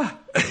machine? Yeah,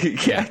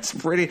 it's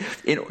pretty.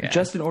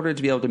 Just in order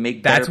to be able to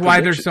make that's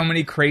why there's so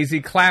many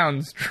crazy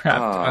clowns trapped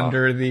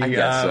under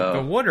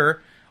the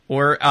water,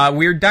 or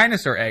weird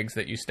dinosaur eggs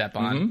that you step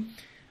on.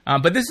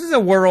 Mm-hmm. But this is a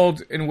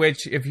world in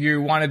which if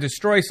you want to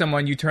destroy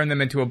someone, you turn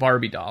them into a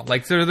Barbie doll.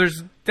 Like, so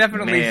there's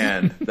definitely...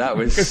 Man, that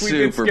was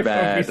super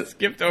bad. We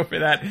skipped over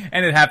that,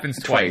 and it happens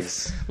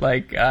twice.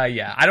 Like,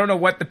 I don't know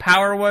what the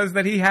power was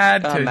that he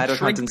had to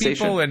shrink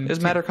people. It was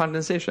matter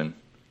condensation.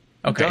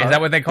 Okay, is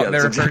that what they call it?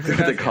 That's exactly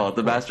what they call it.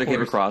 The Master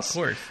came across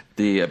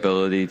the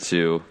ability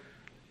to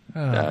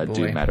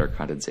do matter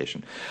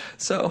condensation.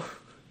 So...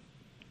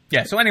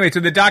 Yeah, so anyway, so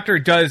the Doctor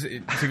does,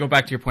 to go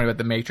back to your point about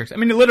the Matrix, I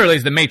mean, it literally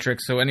is the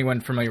Matrix, so anyone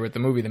familiar with the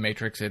movie The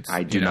Matrix, it's...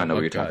 I do not know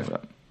what you're talking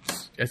about.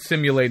 A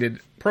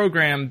simulated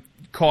program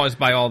caused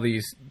by all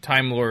these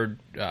Time Lord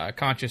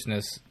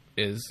consciousness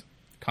is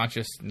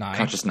consciousness.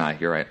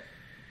 Consciousness, you're right.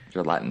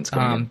 Your Latin's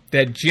coming in.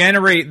 That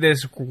generate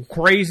this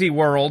crazy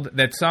world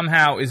that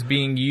somehow is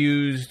being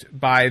used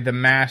by the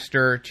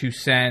Master to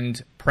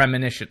send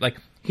premonition. Like,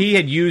 he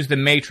had used the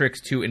Matrix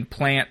to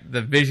implant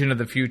the vision of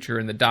the future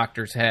in the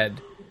Doctor's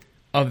head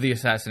of the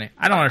assassination.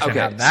 I don't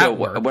understand how that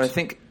works. What I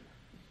think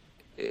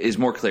is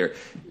more clear.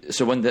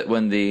 So when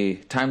the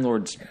Time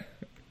Lord's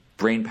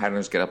brain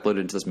patterns get uploaded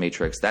into this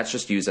Matrix, that's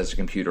just used as a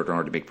computer in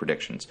order to make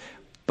predictions.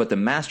 But the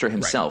Master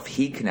himself,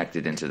 he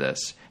connected into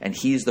this, and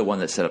he's the one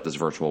that set up this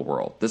virtual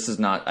world. This is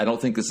not... I don't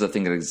think this is a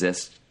thing that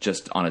exists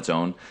just on its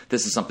own.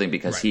 This is something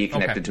because he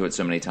connected to it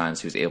so many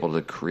times, he was able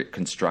to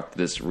construct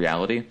this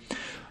reality.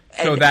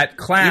 So that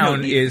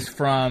clown is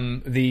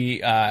from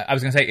the... I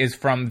was going to say, is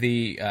from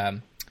the...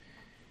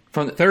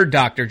 From the third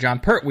Doctor,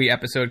 John Pertwee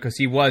episode, because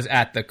he was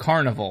at the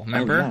carnival,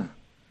 remember? Oh,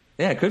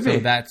 yeah, it could be. So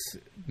that's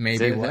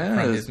maybe from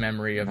his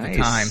memory of the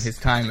time, his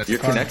time at the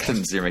carnival. Your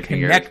connections you're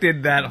making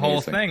connected that whole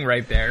thing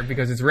right there,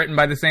 because it's written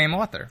by the same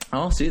author.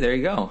 Oh, see, there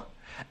you go.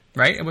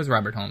 Right? It was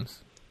Robert Holmes,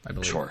 I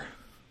believe. Sure.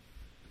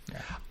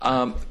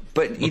 Yeah.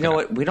 But you know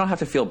what? We don't have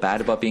to feel bad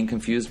about being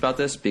confused about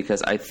this,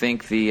 because I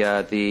think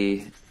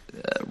the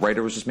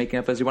writer was just making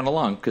up as he went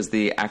along, because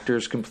the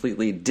actors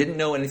completely didn't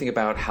know anything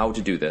about how to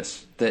do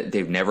this. That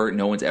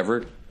no one's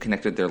ever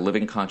connected their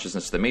living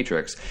consciousness to the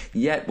Matrix.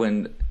 Yet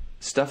when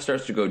stuff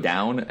starts to go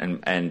down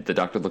and the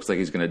Doctor looks like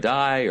he's going to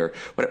die or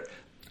whatever,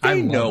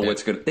 they know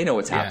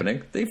what's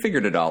happening. They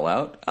figured it all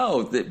out.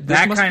 Oh,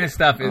 that kind of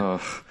stuff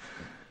is.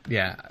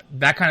 Yeah,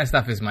 that kind of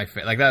stuff is my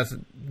favorite. Like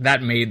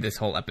that made this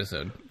whole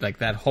episode, like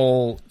that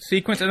whole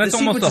sequence, and that's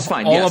almost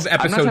all of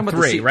episode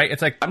 3, right?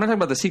 It's like I'm not talking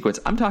about the sequence.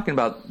 I'm talking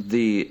about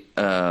the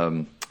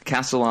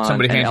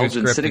Castellan and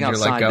Elgin sitting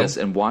outside this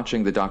and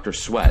watching the Doctor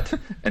sweat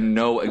and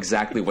know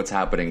exactly what's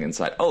happening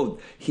inside. Oh,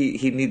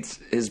 he needs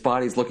his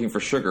body's looking for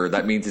sugar.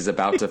 That means he's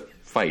about to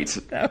fight.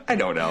 I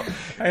don't know.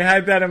 I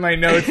had that in my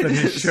notes that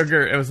his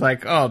sugar. It was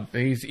like, oh,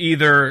 he's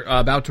either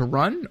about to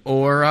run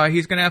or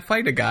he's going to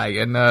fight a guy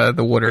in the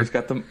water. He's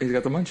got the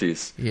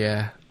munchies.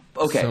 Yeah.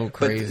 Okay, so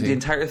crazy. But the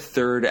entire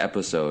third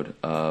episode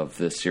of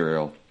this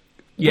serial,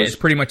 it's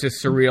pretty much a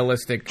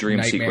surrealistic dream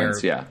nightmare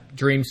sequence. Yeah,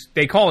 dreams.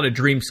 They call it a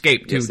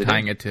dreamscape too,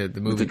 tying it to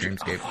the movie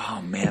Dreamscape.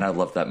 Oh man, I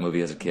loved that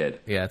movie as a kid.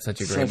 Yeah, it's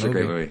such a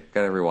great movie.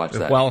 Gotta rewatch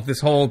that. Well, if this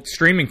whole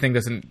streaming thing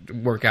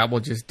doesn't work out,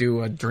 we'll just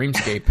do a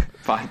Dreamscape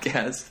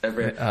podcast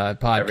every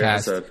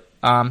episode.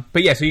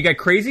 But yeah, so you got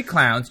crazy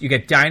clowns, you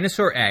get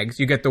dinosaur eggs,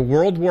 you get the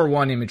World War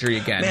I imagery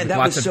again. Man,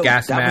 lots of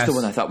gas masks. That was the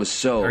one I thought was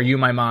so... Are You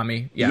My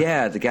Mommy?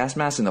 Yeah, the gas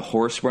mask and the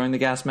horse wearing the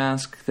gas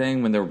mask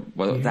thing when they're...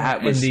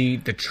 that was...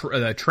 And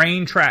the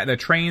train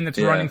that's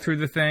running through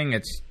the thing,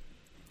 it's...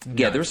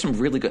 Yeah, there was some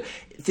really good...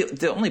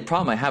 The only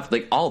problem I have,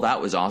 like, all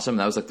that was awesome.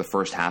 That was like the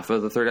first half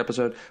of the third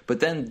episode.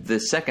 But then the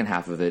second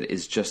half of it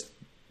is just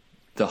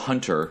the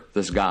hunter,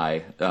 this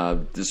guy,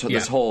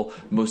 this whole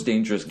most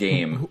dangerous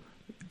game...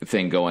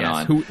 thing going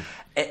on.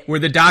 Where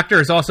the doctor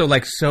is also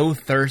like so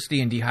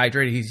thirsty and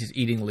dehydrated, he's just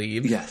eating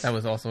leaves. Yes. That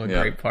was also a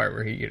great part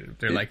where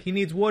they're like, he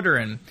needs water,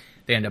 and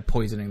they end up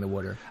poisoning the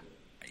water.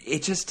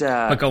 It just...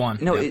 but go on.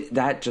 No,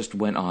 that just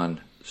went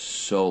on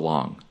so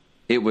long.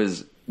 There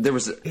was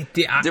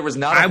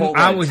not a whole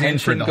lot of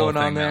tension going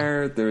on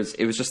there.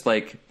 It was just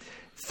like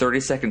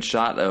 30-second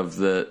shot of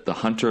the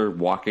hunter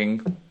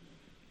walking...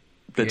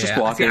 just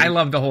walking. See, I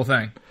love the whole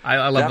thing.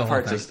 I love that the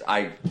whole part.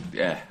 thing.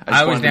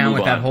 I was down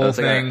with that whole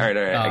thing. Like,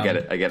 all right,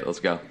 I get it. Let's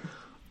go.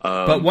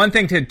 But one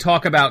thing to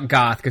talk about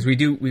Goth, because we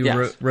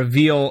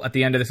reveal at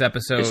the end of this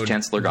episode it's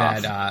Chancellor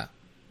Goth. That,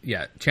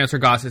 Chancellor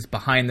Goth is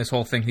behind this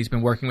whole thing. He's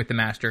been working with the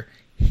Master.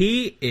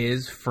 He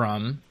is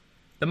from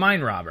The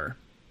Mind Robber.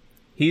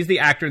 He's the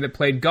actor that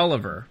played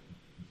Gulliver.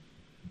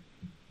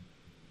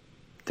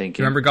 Thank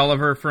you. Remember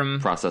Gulliver from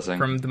Processing.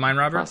 From The Mind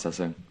Robber?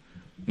 Processing.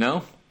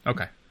 No?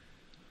 Okay.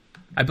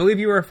 I believe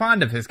you were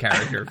fond of his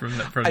character from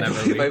that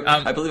movie.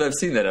 I believe I've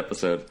seen that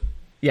episode.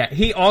 Yeah,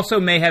 he also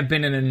may have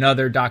been in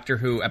another Doctor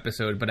Who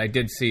episode, but I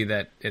did see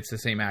that it's the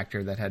same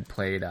actor that had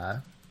played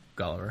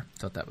Gulliver.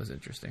 Thought that was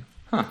interesting.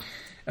 Huh.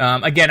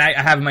 Again,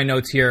 I have in my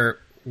notes here,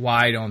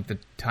 why don't the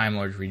Time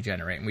Lords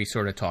regenerate? And we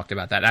sort of talked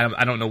about that.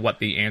 I don't know what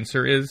the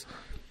answer is.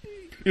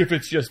 If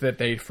it's just that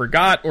they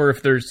forgot, or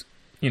if there's,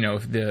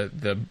 if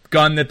the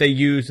gun that they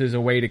use is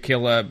a way to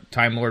kill a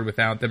Time Lord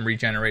without them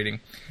regenerating.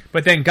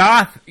 But then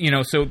Goth,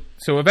 so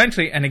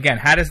eventually, and again,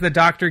 how does the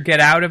Doctor get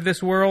out of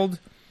this world?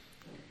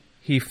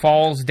 He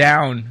falls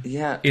down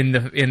in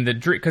the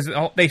dream, because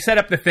they set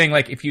up the thing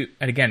like if you,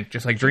 and again,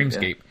 just like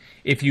Dreamscape,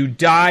 if you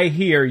die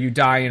here, you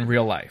die in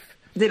real life.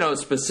 They don't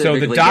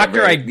specifically. So the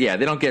Doctor,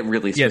 they don't get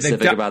really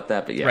specific about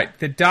that, but right.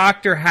 The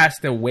Doctor has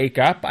to wake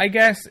up, I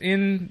guess,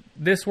 in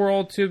this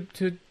world to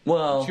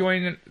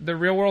join the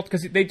real world,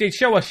 because they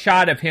show a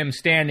shot of him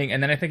standing,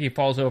 and then I think he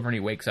falls over and he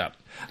wakes up.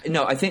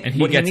 No, I think and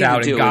he gets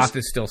out, and Goth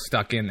is still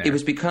stuck in there. It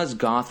was because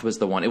Goth was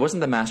the one. It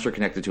wasn't the Master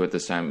connected to it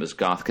this time. It was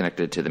Goth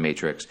connected to the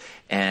Matrix.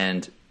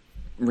 And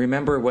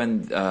remember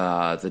when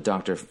the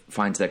Doctor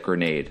finds that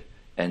grenade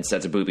and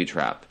sets a booby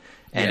trap,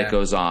 and it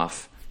goes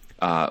off.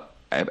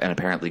 And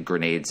apparently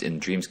grenades in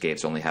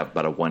Dreamscapes only have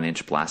about a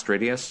 1-inch blast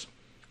radius.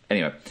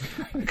 Anyway,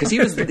 because he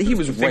was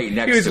right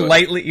next to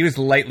it. He was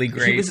lightly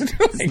grazed.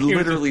 He was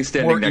literally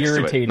standing next to it. More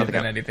irritated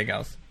than anything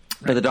else.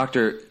 Right. But the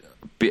Doctor,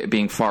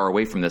 being far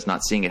away from this,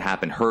 not seeing it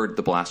happen, heard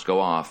the blast go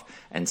off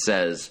and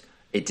says,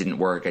 it didn't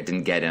work, I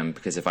didn't get him,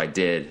 because if I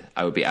did,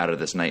 I would be out of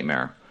this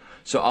nightmare.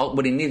 So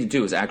what he needed to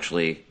do is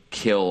actually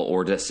kill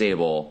or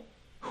disable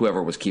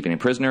whoever was keeping him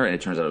prisoner, and it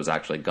turns out it was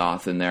actually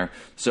Goth in there.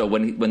 So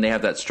when they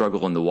have that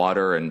struggle in the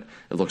water, and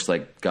it looks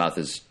like Goth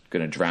is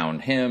going to drown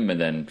him, and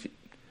then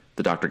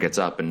the Doctor gets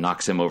up and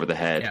knocks him over the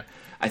head. Yeah.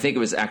 I think it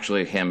was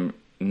actually him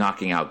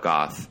knocking out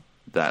Goth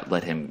that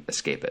let him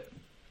escape it.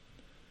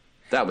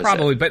 That was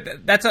probably,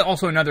 but that's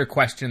also another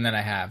question that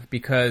I have,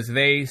 because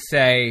they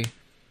say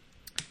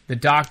the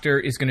Doctor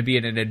is going to be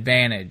at an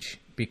advantage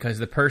because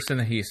the person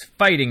that he's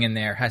fighting in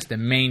there has to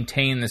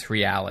maintain this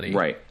reality.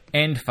 Right.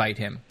 And fight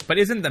him. But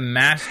isn't the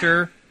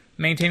Master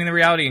maintaining the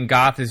reality, and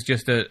Goth is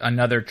just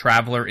another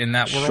traveler in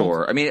that world?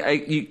 Sure. I mean,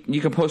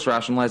 you can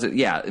post-rationalize it.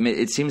 Yeah. I mean,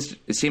 it seems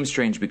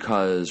strange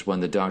because when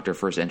the Doctor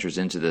first enters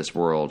into this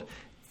world,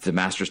 the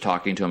Master's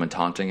talking to him and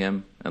taunting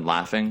him and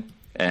laughing,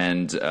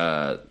 and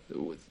the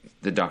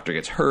Doctor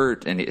gets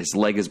hurt, and his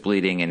leg is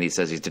bleeding, and he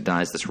says he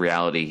denies this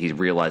reality. He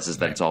realizes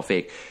that it's all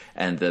fake,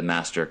 and the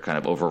Master kind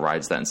of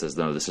overrides that and says,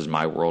 no, this is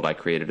my world. I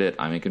created it.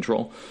 I'm in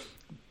control.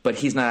 But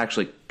he's not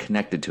actually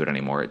connected to it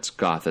anymore. It's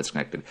Goth that's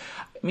connected.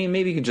 I mean,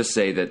 maybe you can just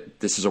say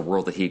that this is a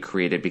world that he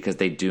created, because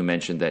they do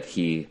mention that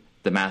the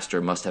Master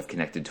must have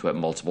connected to it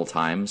multiple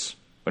times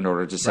in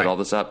order to set all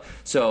this up.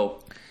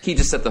 So he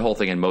just set the whole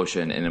thing in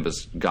motion, and it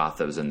was Goth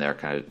that was in there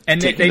kind of and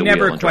taking they the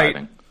never wheel and quite,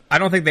 driving. I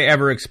don't think they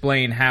ever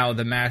explain how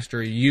the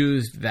Master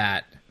used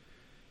that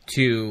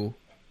to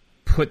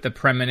put the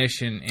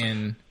premonition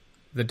in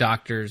the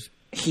Doctor's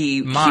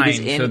mind,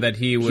 so that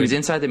he was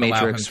inside the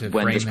Matrix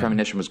when this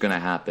premonition was going to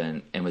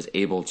happen, and was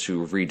able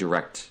to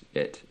redirect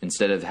it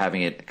instead of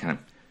having it kind of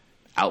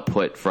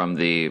output from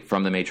the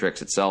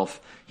Matrix itself.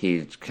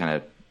 He kind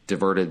of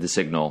diverted the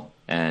signal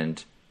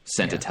and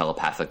sent it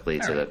telepathically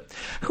to the.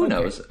 Who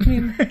knows? I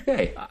mean,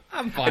 hey,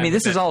 I'm fine. I mean,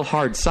 this is all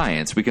hard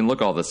science. We can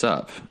look all this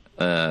up.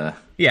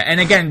 Yeah,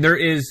 and again, there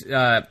is,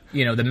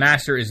 the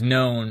Master is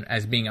known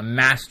as being a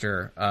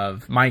master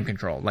of mind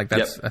control. Like,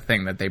 that's a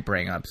thing that they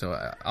bring up,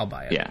 so I'll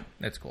buy it. Yeah.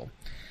 That's cool.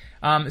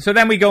 So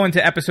then we go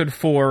into episode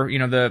 4.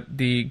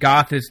 The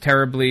Goth is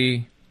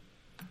terribly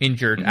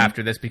injured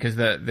after this, because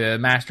the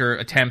Master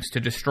attempts to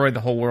destroy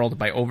the whole world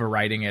by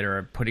overriding it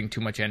or putting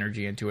too much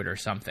energy into it or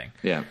something.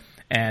 Yeah.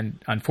 And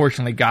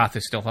unfortunately, Goth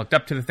is still hooked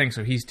up to the thing,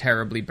 so he's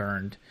terribly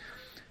burned.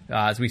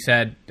 As we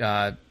said,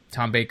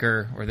 Tom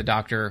Baker, or the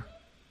Doctor,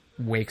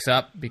 wakes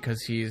up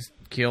because he's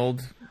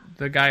killed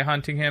the guy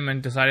hunting him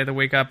and decided to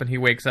wake up, and he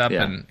wakes up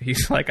and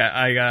he's like,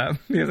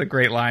 he has a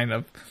great line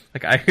of,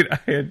 like, I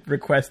had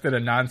requested a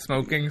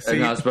non-smoking seat. A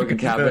non-smoking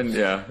cabin,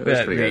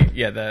 that's pretty good.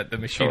 Yeah, the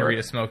machinery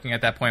is smoking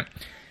at that point.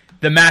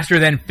 The Master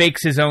then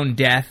fakes his own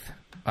death,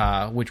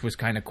 which was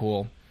kind of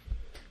cool.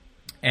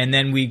 And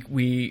then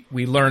we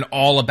learn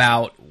all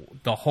about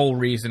the whole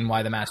reason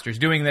why the Master's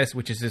doing this,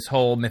 which is this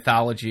whole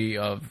mythology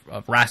of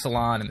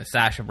Rassilon and the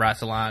Sash of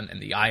Rassilon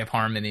and the Eye of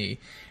Harmony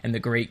and the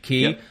Great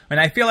Key. Yep. And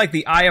I feel like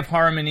the Eye of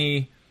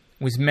Harmony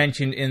was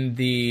mentioned in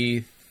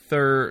the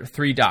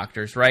Three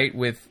Doctors, right,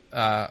 with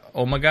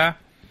Omega.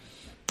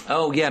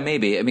 Oh, yeah,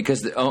 maybe.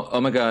 Because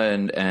Omega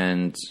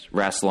and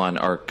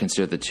Rassilon are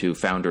considered the two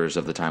founders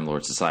of the Time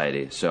Lord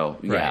Society. So,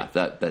 yeah, right.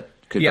 that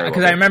could yeah, very well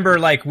because be. I remember,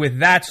 like, with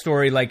that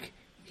story, like,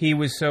 he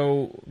was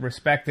so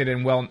respected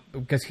and well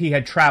because he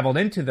had traveled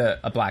into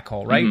a black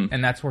hole, right? Mm-hmm.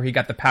 And that's where he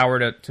got the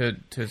power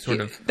to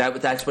sort of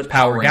that's what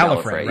power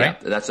Gallifrey, right?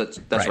 Yeah,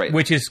 that's right.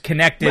 Which is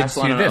connected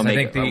Rassilon to this.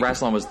 Omega, I think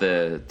Rassilon was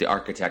the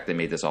architect that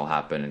made this all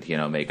happen, and he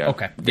and Omega.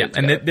 Okay, yeah,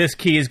 and this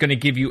key is going to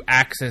give you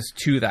access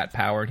to that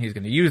power, and he's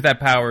going to use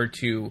that power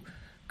to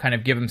kind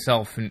of give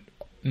himself a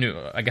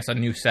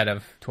new set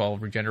of 12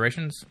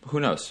 regenerations. Who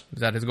knows?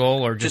 Is that his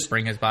goal, or just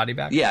bring his body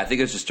back? Yeah, I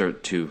think it's just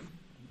to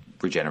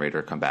regenerate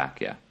or come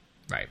back. Yeah.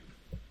 Right.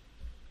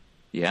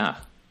 Yeah.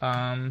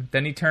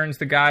 Then he turns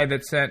the guy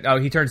that sent... Oh,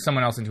 he turns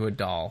someone else into a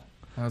doll.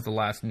 That was the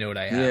last note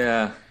I had.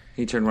 Yeah.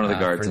 He turned one of the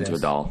guards into a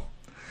doll.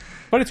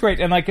 But it's great.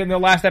 And like in the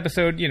last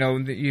episode,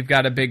 you've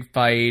got a big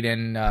fight.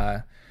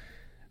 And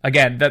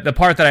again, the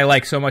part that I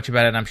like so much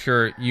about it, and I'm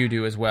sure you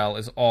do as well,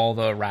 is all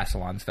the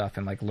Rassilon stuff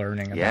and like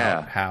learning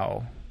about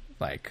how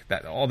like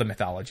that all the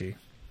mythology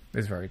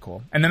is very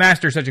cool. And the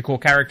Master's such a cool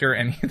character.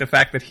 And the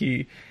fact that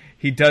he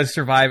does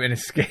survive and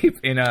escape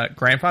in a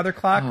grandfather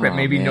clock that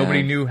maybe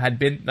nobody knew had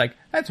been... Like,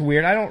 that's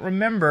weird. I don't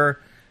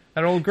remember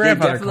that old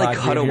grandfather clock. They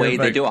definitely cut away.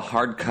 They do a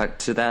hard cut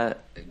to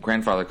that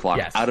grandfather clock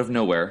out of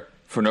nowhere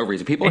for no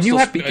reason. People are still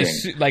speaking.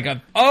 It's a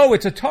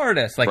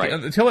TARDIS. Like,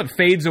 until it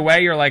fades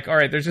away, you're like, all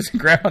right, there's just a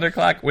grandfather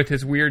clock with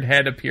his weird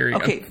head appearing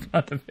in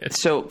front of it.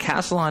 So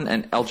Castellan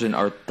and Elgin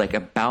are like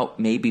about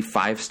maybe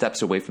 5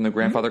 steps away from the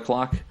grandfather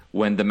clock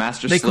when the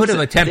Master They could have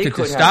attempted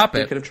to stop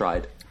it. They could have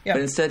tried. Yeah,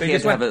 but instead, he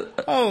had to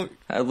have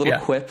a little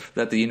quip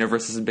that the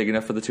universe isn't big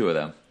enough for the two of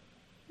them.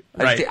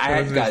 Right.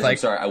 I'm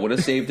sorry. I would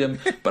have saved him,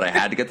 but I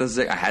had to get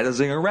I had the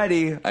zinger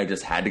ready. I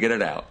just had to get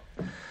it out.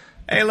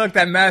 Hey, look,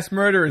 that mass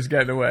murderer is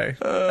getting away.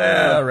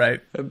 All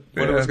right.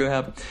 What was going to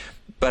happen?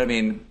 But I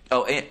mean,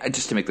 and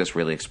just to make this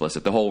really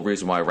explicit, the whole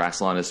reason why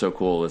Rassilon is so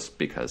cool is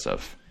because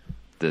of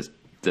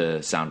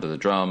the sound of the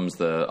drums,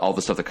 all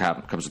the stuff that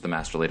comes with the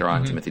Master later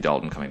on. Timothy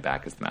Dalton coming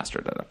back as the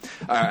Master,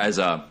 as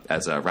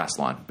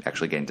Rassilon,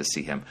 actually getting to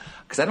see him,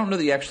 because I don't know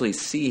that you actually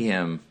see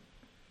him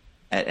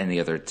at any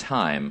other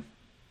time,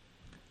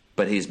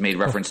 but he's made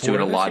reference to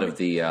it a lot of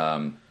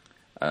the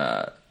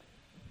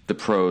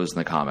prose in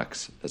the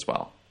comics as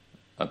well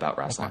about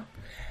Rassilon. Okay.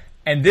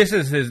 And this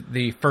is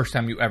the first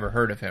time you ever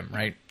heard of him,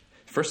 right?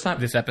 First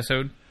time this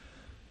episode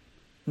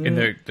in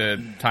the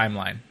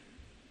timeline.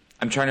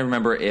 I'm trying to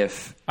remember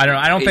if I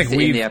don't think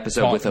we in the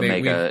episode with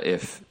Omega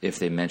if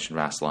they mentioned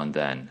Rassilon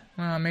then.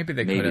 Well, maybe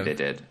they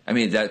did. I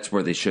mean, that's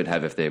where they should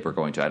have if they were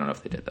going to. I don't know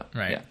if they did though.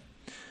 Right. Yeah.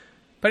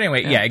 But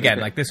anyway,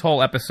 again, like this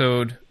whole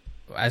episode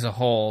as a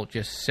whole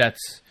just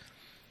sets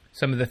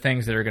some of the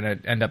things that are going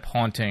to end up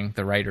haunting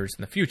the writers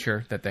in the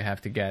future that they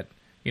have to get.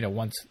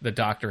 Once the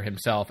Doctor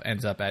himself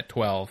ends up at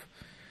 12,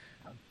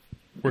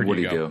 what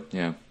do you do?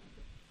 Yeah.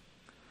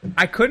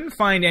 I couldn't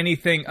find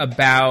anything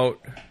about.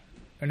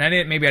 And I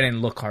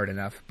didn't look hard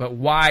enough, but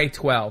why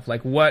 12?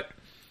 Like, what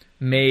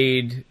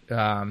made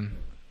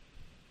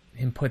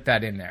him put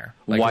that in there?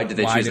 Like, why did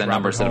they choose that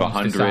number instead of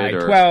 100?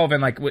 Or 12,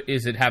 and like,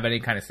 is it have any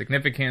kind of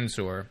significance?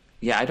 Or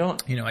I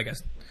don't. I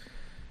guess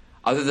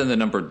other than the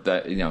number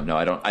that no,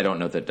 I don't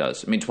know that it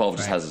does. I mean, 12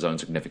 just has its own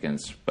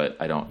significance, but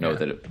I don't know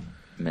that it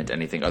meant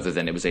anything other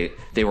than it was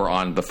they were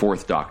on the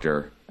 4th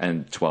Doctor,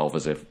 and 12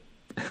 was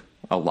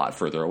a lot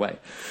further away.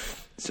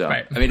 So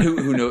I mean,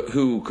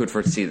 who could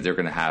foresee that they're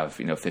going to have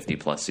 50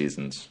 plus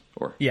seasons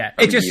or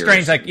it's just years.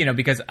 Strange, like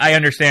because I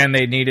understand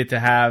they needed to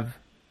have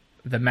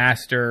the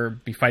Master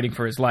be fighting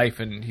for his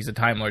life, and he's a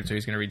Time Lord, so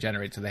he's going to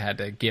regenerate. So they had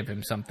to give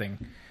him something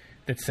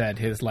that said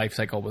his life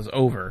cycle was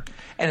over.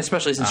 And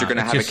especially since you're going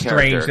to have a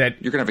character,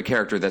 you're going to have a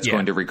character that's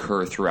going to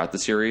recur throughout the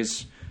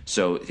series,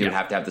 so you would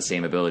have to have the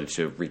same ability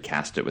to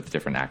recast it with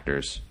different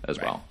actors as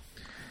well.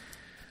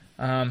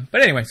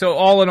 But anyway, so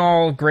all in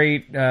all,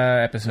 great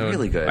episode.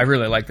 Really good. I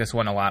really like this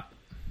one a lot.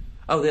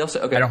 Oh, they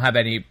also... Okay. I don't have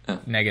any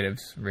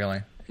negatives,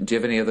 really. Do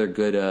you have any other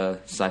good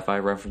sci-fi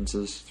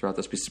references throughout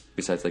this,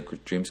 besides like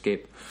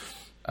Dreamscape?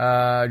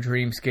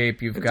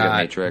 Dreamscape, you've got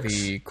Matrix.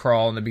 The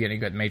crawl in the beginning,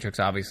 you've got Matrix,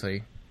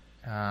 obviously.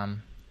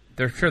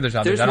 There's others.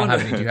 I don't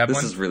have any. Do you have this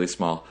one? This is really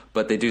small,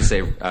 but they do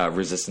say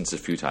resistance is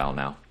futile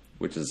now,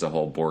 which is a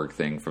whole Borg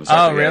thing from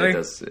Sci-Fi. Oh, really? It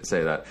does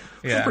say that,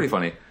 which is pretty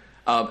funny.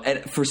 And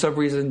for some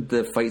reason,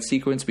 the fight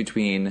sequence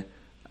between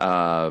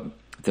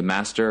the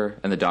Master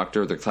and the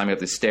Doctor, they're climbing up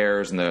the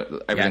stairs and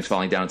everything's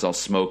falling down, it's all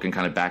smoke and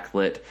kind of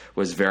backlit,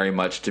 was very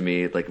much to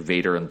me like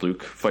Vader and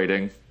Luke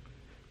fighting.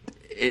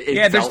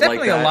 There's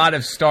definitely a lot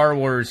of Star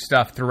Wars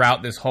stuff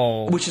throughout this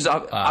whole... Which is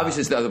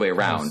obviously it's the other way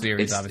around.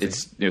 Series,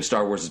 it's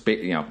Star Wars is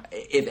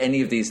if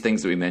any of these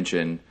things that we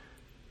mention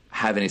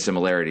have any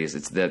similarities.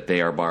 It's that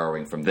they are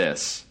borrowing from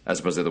this as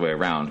opposed to the other way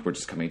around. We're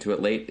just coming to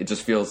it late. It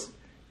just feels,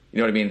 you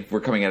know what I mean? We're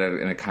coming at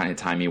it in a kind of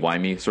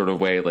timey-wimey sort of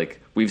way.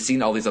 Like, we've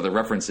seen all these other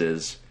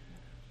references,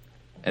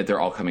 and they're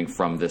all coming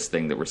from this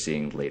thing that we're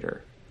seeing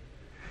later.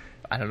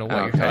 I don't know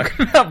what you're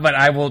talking about, but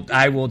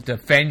I will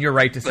defend your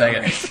right to say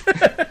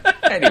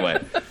it. Anyway,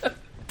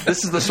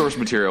 this is the source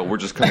material. We're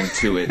just coming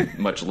to it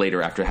much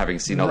later after having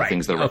seen all the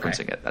things that are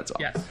referencing it. That's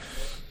all. Yes.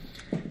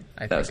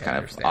 That was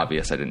kind of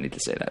obvious. I didn't need to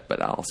say that,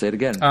 but I'll say it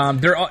again.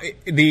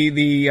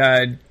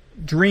 The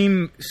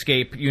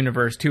Dreamscape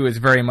universe too is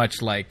very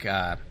much like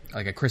a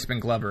Crispin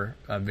Glover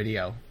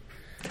video.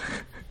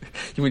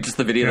 You mean just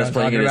the video that's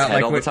playing in his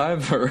head all the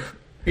time? Or?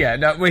 Yeah.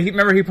 No.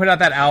 Remember he put out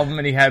that album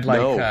and he had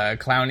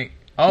Clowny.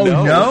 Oh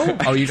no!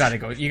 Oh, you gotta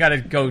go. You gotta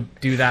go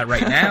do that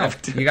right now.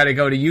 You gotta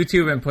go to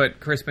YouTube and put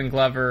Crispin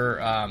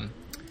Glover.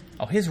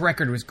 His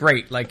record was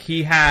great. Like,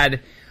 he had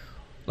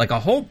like a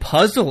whole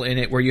puzzle in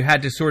it where you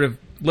had to sort of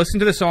listen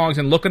to the songs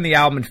and look on the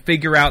album and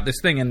figure out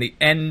this thing. And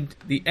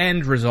the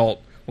end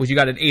result was you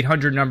got an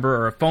 800 number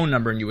or a phone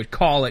number, and you would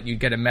call it. And you'd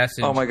get a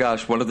message. Oh my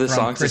gosh! One of the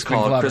songs is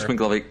called Crispin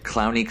Glover,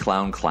 "Clowny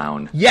Clown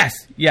Clown." Yes,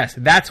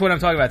 that's what I'm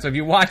talking about. So if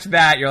you watch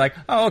that, you're like,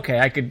 oh, okay,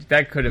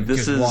 that could have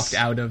just walked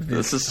out of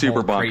this. This is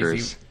super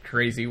bonkers,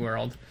 crazy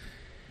world.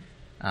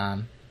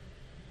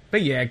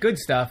 But yeah, good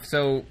stuff.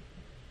 So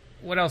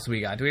what else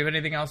we got? Do we have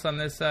anything else on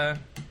this? I'm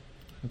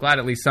glad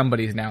at least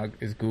somebody's now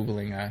is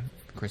Googling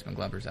Crispin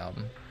Glover's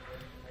album.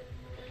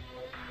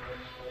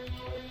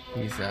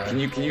 He's, can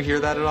you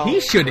hear that at all? He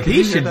should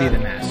be the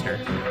master.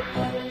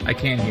 I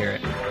can't hear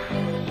it.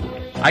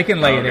 I can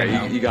lay it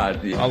in. You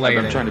got it. I'll lay it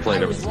in. I'm trying to play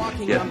it. I was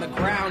walking on the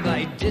ground.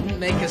 I didn't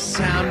make a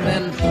sound.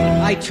 Then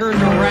I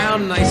turned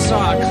around and I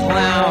saw a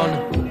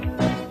clown.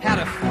 Had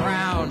a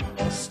frown.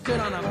 Stood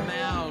on a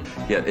mound.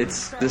 Yeah,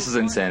 this is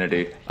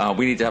insanity.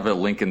 We need to have a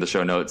link in the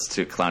show notes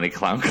to Clowny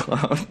Clown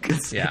Clown.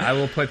 Yeah, I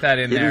will put that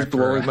in there. It is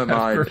blowing my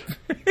mind.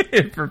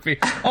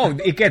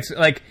 It gets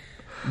like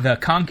the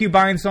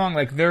Concubine song.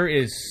 Like, there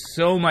is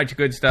so much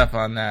good stuff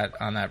on that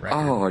record.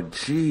 Oh,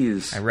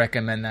 jeez. I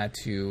recommend that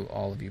to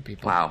all of you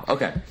people. Wow.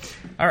 Okay.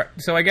 All right.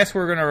 So I guess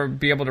we're gonna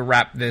be able to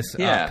wrap this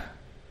up,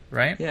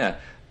 right? Yeah.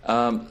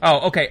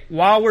 Okay.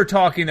 While we're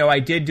talking, though, I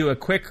did do a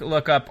quick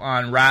look up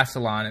on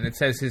Rassilon, and it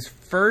says his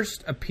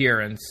first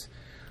appearance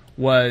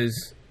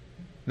was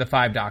the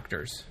Five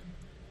Doctors.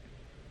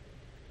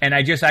 And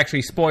I just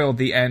actually spoiled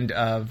the end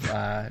of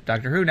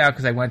Doctor Who now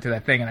because I went to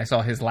that thing and I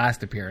saw his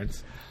last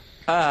appearance.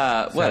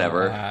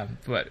 Whatever.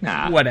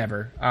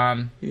 Whatever.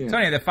 So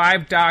anyway, the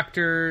Five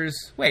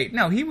Doctors... Wait,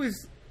 no, he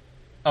was...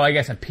 Oh, I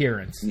guess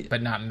appearance,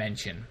 but not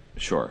mention.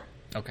 Sure.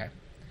 Okay.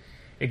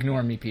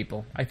 Ignore me,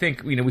 people. I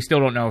think, we still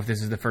don't know if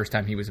this is the first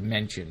time he was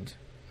mentioned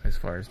as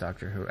far as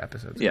Doctor Who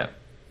episodes go. Yeah.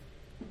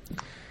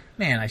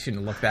 Man, I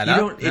shouldn't look that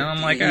up.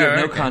 I'm like, you have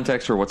no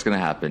context for what's going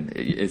to happen.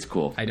 It's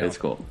cool. I don't. It's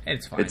cool.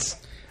 It's fine.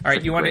 All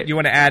right, you want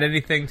to add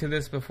anything to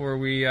this before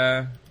we?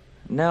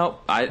 No,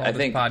 I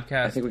think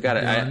podcast we got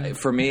it.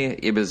 For me,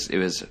 it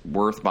was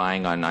worth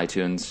buying on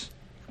iTunes,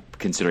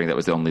 considering that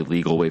was the only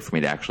legal way for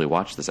me to actually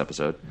watch this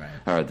episode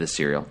or this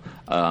serial.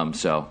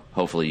 So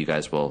hopefully you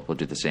guys will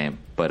do the same.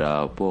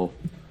 But we'll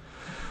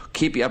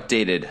keep you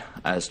updated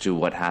as to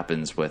what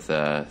happens with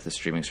the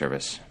streaming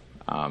service.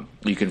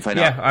 You can find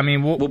out. Yeah, I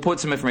mean, we'll put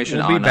some information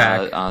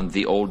on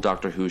the old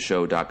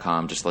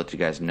DoctorWhoShow.com just to let you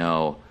guys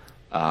know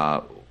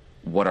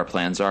what our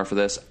plans are for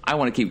this. I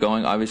want to keep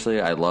going,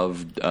 obviously. I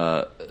love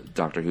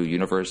Doctor Who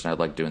universe, and I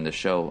like doing this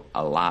show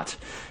a lot.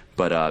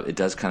 But it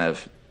does kind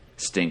of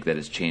stink that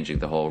it's changing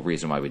the whole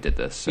reason why we did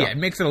this. So. Yeah, it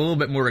makes it a little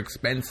bit more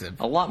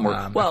expensive. A lot more.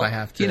 If I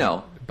have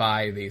to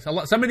buy these.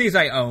 Some of these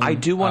I own. I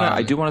do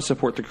want to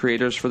support the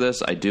creators for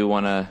this. I do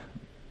want to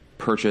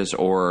purchase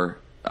or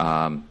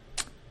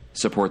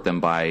support them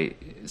by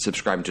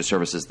subscribing to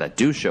services that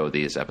do show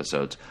these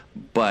episodes.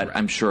 But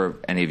I'm sure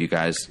any of you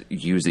guys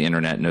use the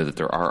internet know that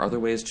there are other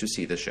ways to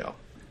see the show.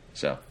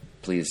 So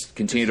please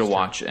continue to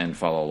watch and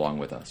follow along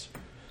with us.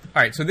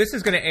 All right, so this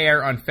is going to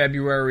air on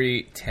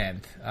February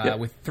 10th.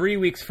 With 3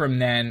 weeks from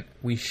then,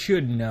 we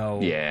should know.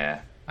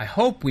 Yeah. I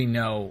hope we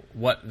know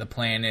what the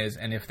plan is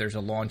and if there's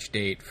a launch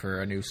date for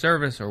a new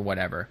service or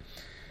whatever.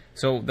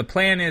 So the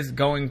plan is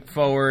going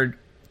forward,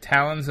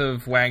 Talons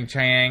of Wang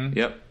Chang.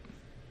 Yep.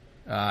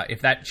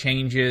 If that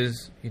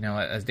changes,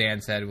 as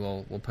Dan said,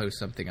 we'll post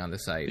something on the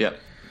site. Yep.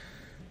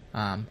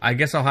 I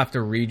guess I'll have to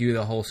redo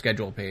the whole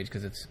schedule page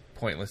because it's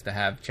pointless to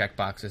have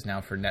checkboxes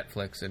now for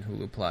Netflix and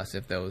Hulu Plus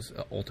if those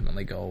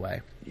ultimately go away.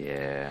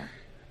 Yeah.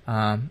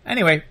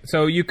 Anyway,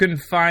 so you can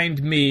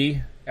find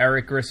me,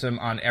 Eric Grissom,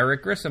 on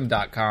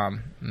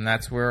ericgrissom.com, and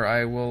that's where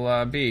I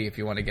will be if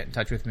you want to get in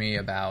touch with me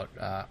about...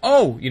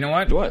 you know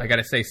what? What? I got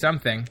to say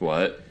something.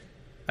 What?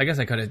 I guess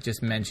I could have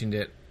just mentioned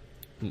it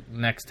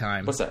next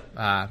time. What's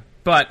that?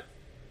 But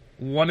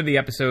one of the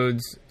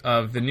episodes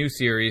of the new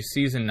series,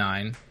 Season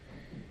 9,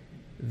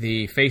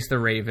 the Face the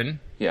Raven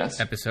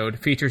episode,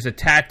 features a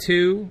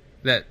tattoo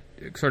that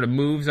sort of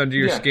moves under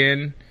your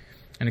skin,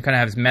 and it kind of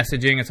has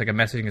messaging. It's like a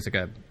messaging. It's like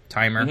a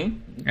timer.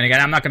 And again,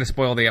 I'm not going to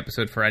spoil the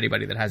episode for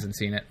anybody that hasn't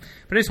seen it.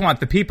 But I just want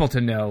the people to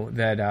know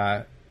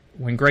that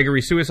when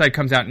Gregory's Suicide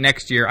comes out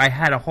next year, I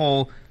had a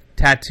whole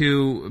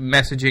tattoo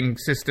messaging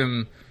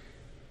system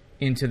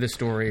into the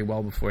story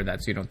well before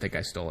that, so you don't think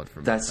I stole it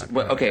from...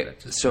 Okay,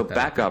 so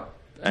back up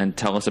and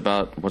tell us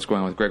about what's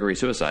going on with Gregory's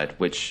Suicide,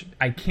 which...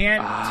 I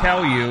can't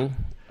tell you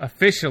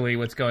officially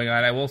what's going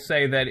on. I will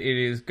say that it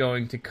is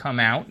going to come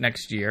out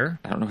next year.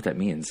 I don't know what that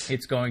means.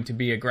 It's going to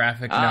be a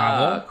graphic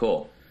novel.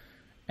 Cool.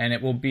 And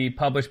it will be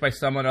published by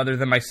someone other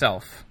than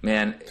myself.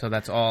 Man. So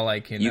that's all I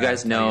can... You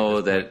guys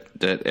know that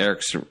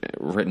Eric's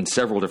written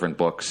several different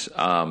books.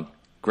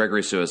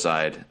 Gregory's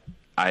Suicide,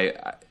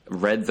 I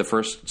read the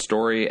first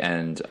story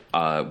and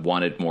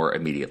wanted more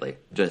immediately,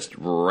 just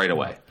right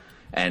away.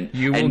 And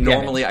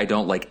normally I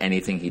don't like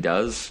anything he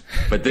does,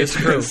 but this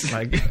was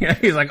like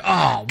he's like,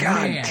 oh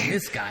God, man,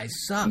 this guy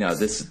sucks. No,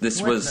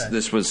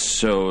 this was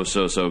so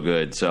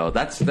good. So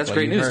that's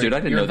great news, dude. I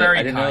didn't know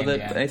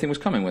that anything was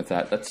coming with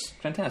that. That's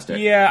fantastic.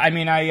 Yeah, I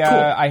mean,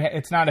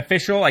 it's not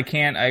official.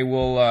 I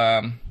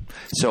will.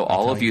 So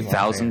all of you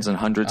thousands and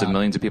hundreds of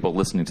millions of people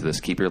listening to this,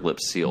 keep your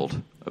lips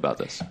sealed about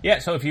this. Yeah,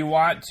 so if you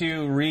want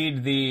to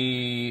read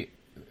the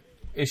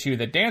issue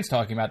that Dan's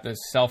talking about, this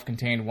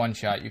self-contained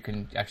one-shot, you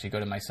can actually go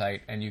to my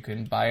site and you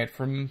can buy it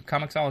from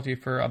Comixology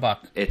for $1.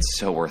 It's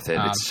so worth it.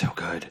 It's so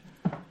good.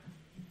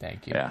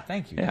 Thank you. Yeah.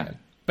 Thank you, yeah. Dan.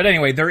 But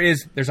anyway,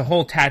 there's a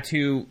whole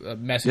tattoo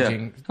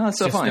messaging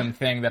system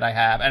thing that I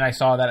have, and I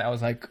saw that, I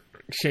was like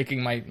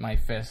shaking my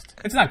fist.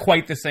 It's not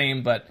quite the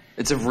same, but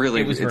it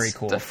was very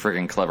cool. It's a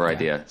friggin' clever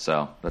idea,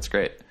 so that's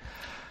great.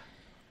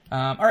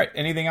 All right,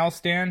 anything else,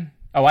 Dan?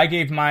 Oh, I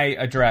gave my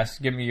address.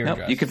 Give me your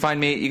address. You can find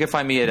me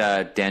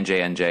at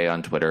DanJNJ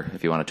on Twitter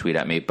if you want to tweet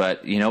at me.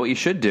 But you know what you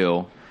should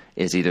do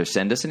is either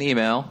send us an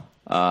email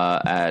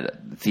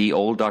at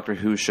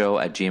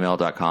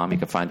theolddoctorwhoshow@gmail.com. You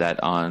can find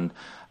that on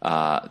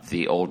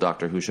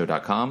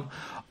theolddoctorwhoshow.com.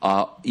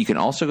 You can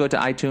also go to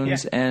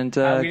iTunes and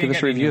give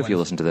us a review if you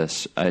listen to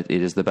this. It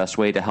is the best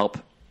way to help.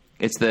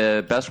 It's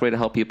the best way to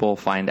help people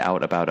find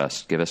out about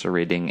us. Give us a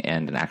rating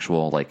and an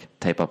actual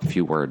type up a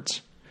few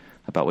words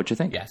about what you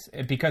think. Yes,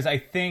 because I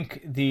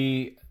think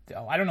I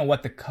don't know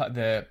what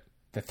the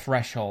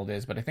threshold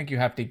is, but I think you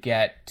have to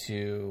get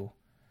to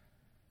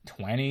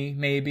 20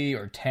 maybe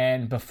or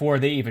 10 before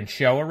they even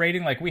show a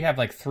rating. Like we have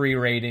 3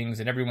 ratings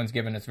and everyone's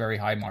given us very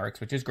high marks,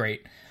 which is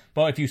great.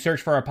 But if you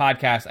search for our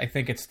podcast, I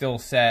think it still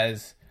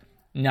says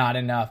not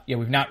enough. Yeah,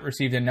 we've not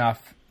received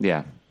enough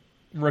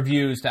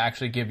reviews to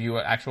actually give you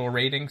an actual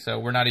rating, so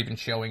we're not even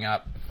showing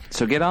up.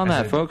 So get on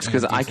that, folks,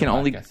 because I can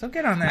only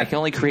get on that. I can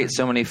only create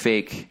so many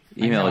fake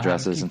email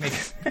addresses. No,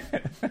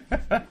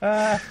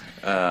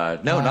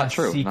 not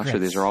true. Secrets. Not true.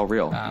 These are all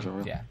real.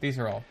 Yeah, these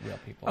are all real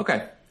people.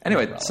 Okay.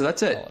 Anyway, so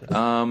that's it.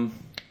 Yeah,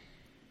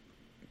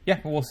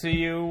 we'll see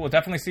you. We'll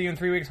definitely see you in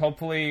 3 weeks.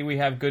 Hopefully, we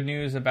have good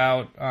news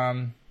about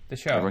the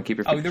show. Everyone keep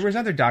your there was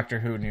other Doctor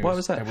Who news what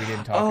was that? We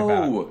didn't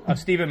talk about.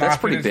 Stephen That's Moffat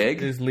pretty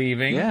big. is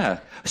leaving. Yeah.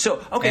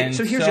 So so here's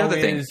the other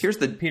thing. Here's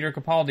the Peter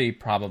Capaldi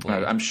probably.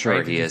 I'm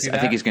sure he is. I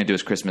think he's going to do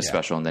his Christmas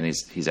special and then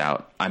he's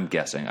out. I'm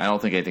guessing. I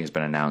don't think anything's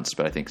been announced,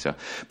 but I think so.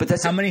 But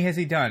that's how many has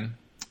he done?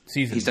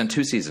 Seasons. He's done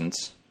 2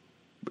 seasons,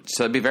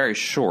 so it'd be very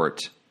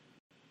short.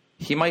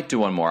 He might do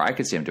one more. I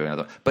could see him doing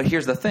another. But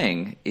here's the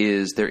thing: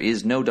 is there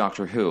is no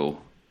Doctor Who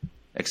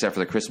except for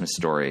the Christmas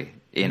story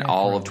in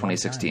all of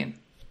 2016.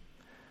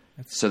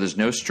 So there's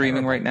no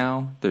streaming right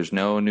now. There's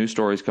no new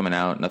stories coming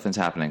out. Nothing's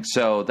happening.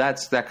 So that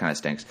kind of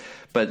stinks.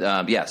 But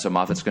so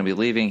Moffat's going to be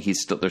leaving.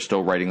 They're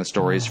still writing the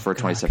stories for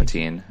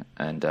 2017.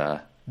 And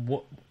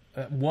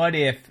what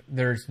if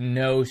there's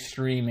no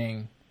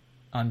streaming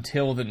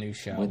until the new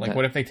show?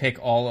 What if they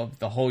take all of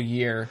the whole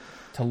year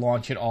to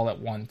launch it all at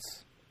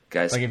once?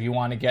 Guys, if you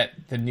want to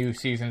get the new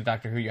season of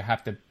Doctor Who, you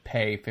have to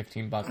pay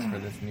 $15 for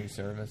this new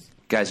service.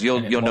 Guys,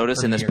 you'll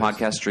notice in this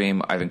podcast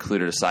stream, I've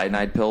included a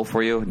cyanide pill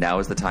for you. Now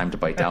is the time to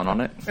bite down on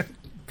it.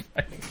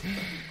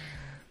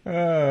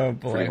 Oh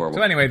boy!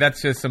 So anyway,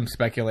 that's just some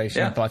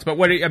speculation and thoughts. But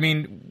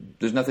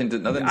there's nothing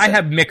to I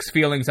have mixed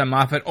feelings on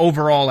Moffat.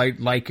 Overall, I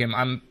like him.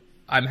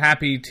 I'm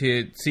happy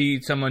to see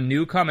someone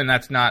new come, and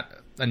that's not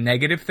a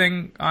negative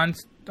thing on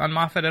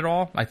Moffat at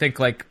all. I think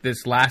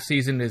this last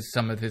season is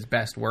some of his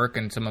best work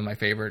and some of my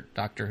favorite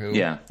Doctor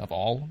Who of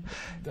all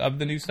of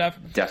the new stuff.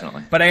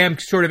 Definitely. But I am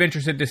sort of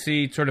interested to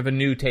see sort of a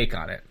new take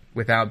on it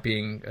without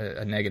being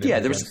a negative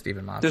against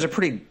Stephen Moffat. There's a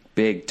pretty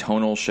big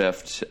tonal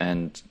shift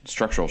and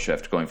structural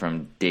shift going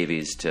from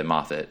Davies to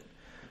Moffat.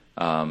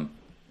 Though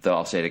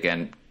I'll say it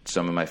again,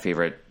 some of my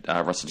favorite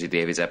Russell T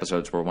Davies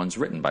episodes were ones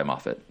written by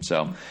Moffat.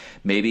 So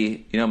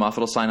maybe Moffat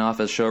will sign off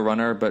as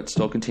showrunner, but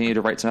still continue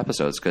to write some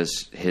episodes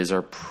because his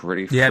are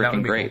pretty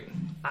freaking great. Cool.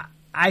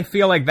 I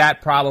feel like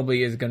that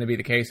probably is going to be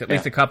the case, at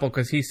least a couple,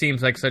 because he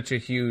seems like such a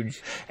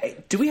huge. Hey,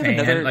 do we have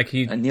another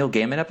a Neil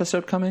Gaiman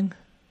episode coming?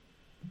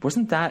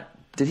 Wasn't that?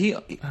 Did he?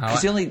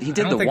 Because he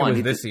did the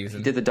one this season.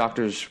 He did the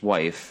Doctor's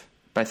Wife.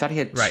 But I thought he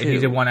had 2. He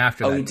did one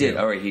after that. Oh, he did.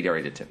 All right, he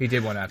already did 2. He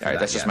did one after that. All right,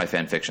 that's just my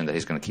fan fiction that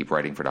he's going to keep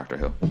writing for Doctor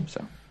Who.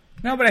 So.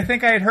 No, but I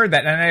think I had heard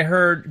that, and I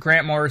heard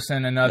Grant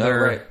Morrison,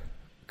 another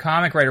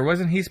comic writer.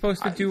 Wasn't he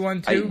supposed to do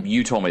one too?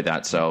 You told me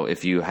that, so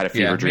if you had a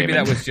fever dream... maybe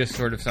that was just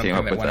sort of something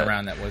that went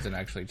around that wasn't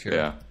actually true.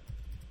 Yeah.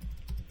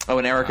 Oh,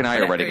 and Eric and I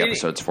are writing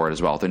episodes for it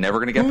as well. They're never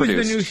going to get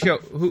produced.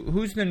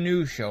 Who's the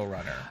new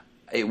showrunner?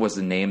 It was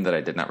a name that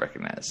I did not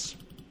recognize.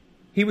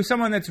 He was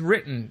someone that's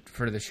written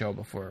for the show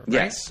before, right?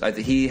 Yes.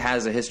 He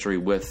has a history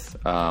with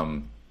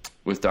Doctor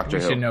Who.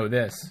 You should know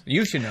this.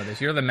 You should know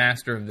this. You're the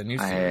master of the new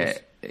series.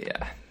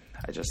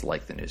 I just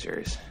like the new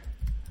series.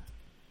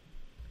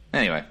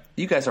 Anyway,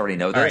 you guys already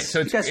know this. Right, so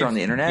you guys are on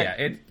the internet.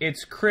 Yeah,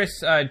 it's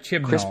Chris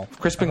Chibnall.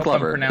 Crispin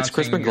Glover. It's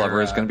Crispin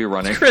Glover is going to be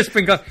running.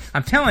 Crispin Glover.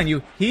 I'm telling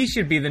you, he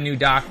should be the new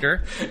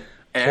Doctor,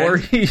 or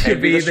he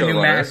should be the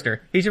new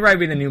Master. He should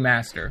probably be the new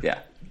Master. Yeah,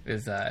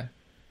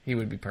 he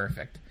would be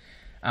perfect.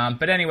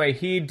 But anyway,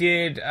 he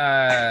did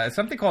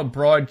something called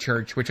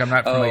Broadchurch, which I'm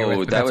not familiar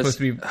with, but that's supposed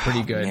to be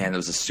pretty good. Man, it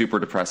was a super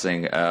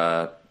depressing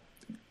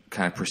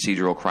kind of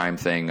procedural crime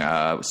thing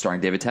starring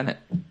David Tennant.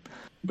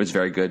 It was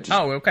very good.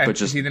 Okay.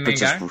 Is he the main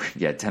guy?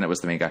 Yeah, Tennant was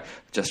the main guy.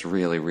 Just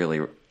really,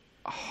 really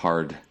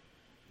hard.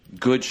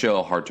 Good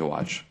show, hard to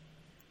watch.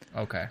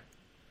 Okay.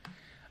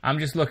 I'm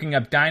just looking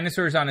up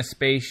Dinosaurs on a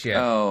Spaceship.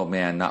 Oh,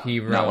 man. Not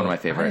one of my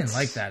favorites.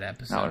 I didn't like that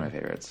episode. Not one of my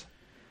favorites.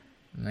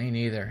 Me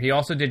neither. He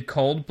also did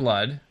Cold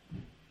Blood.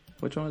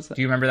 Which one was that?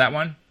 Do you remember that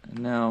one?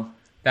 No.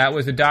 That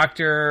was a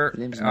doctor...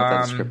 The name's not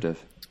that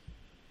descriptive.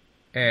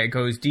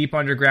 Goes deep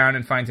underground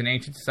and finds an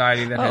ancient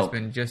society that has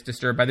been just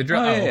disturbed by the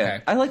drug.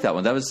 Okay. I like that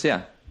one. That was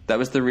the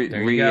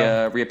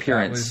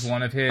reappearance that was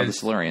one of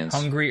his the Silurians.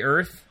 Hungry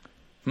Earth.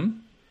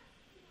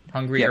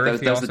 Hungry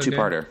Earth. That was the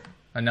two-parter.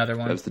 Another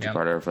one. That was the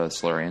two-parter of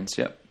Silurians.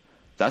 Yep.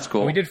 That's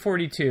cool. We did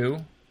 42.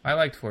 I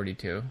liked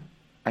 42.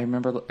 I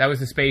remember... That was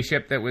the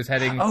spaceship that was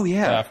heading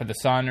for the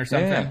sun or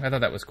something. Yeah. I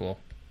thought that was cool.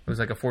 It was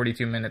like a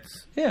 42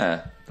 minutes.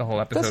 Yeah. The whole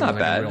episode That's not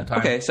was like bad. in real time.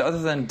 Okay, so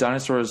other than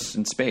dinosaurs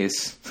in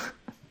space...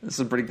 This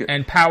is pretty good.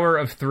 And Power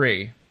of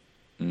Three.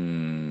 I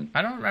don't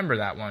remember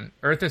that one.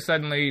 Earth is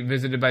suddenly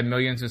visited by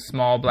millions of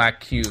small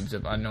black cubes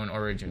of unknown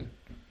origin.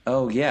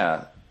 Oh,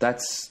 yeah.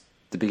 That's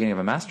the beginning of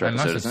a Master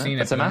episode, isn't it? I must have seen it.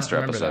 That's a Master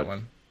episode. That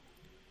one.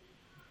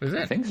 Was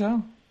it? I think so.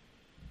 All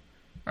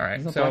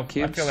right. So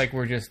I feel like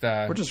we're just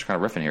kind of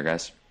riffing here,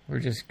 guys. We're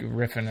just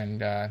riffing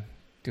and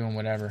doing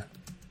whatever.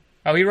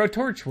 Oh, he wrote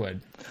Torchwood.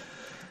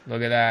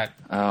 Look at that.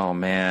 Oh,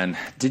 man.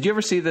 Did you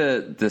ever see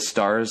the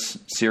Stars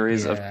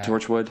series of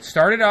Torchwood?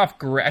 Started off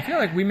great. I feel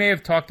like we may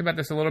have talked about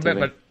this a little bit,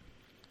 but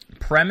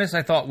premise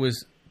I thought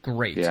was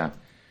great. Yeah.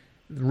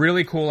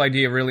 Really cool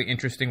idea, really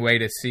interesting way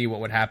to see what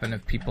would happen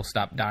if people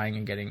stopped dying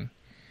and getting...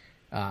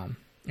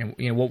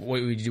 what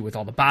would you do with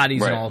all the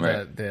bodies and all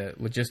the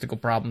logistical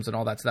problems and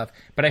all that stuff.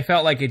 But I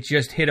felt like it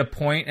just hit a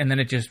point and then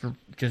it just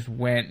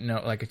went,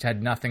 like it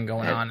had nothing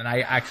going on. And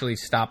I actually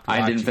stopped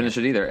watching. I didn't finish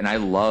it either. And I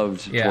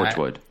loved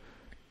Torchwood.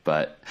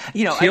 But, I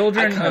left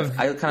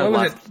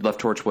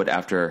Torchwood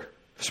after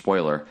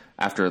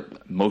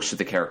most of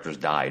the characters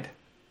died.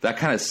 That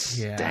kind of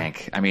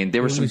stank. I mean,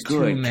 there were some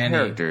good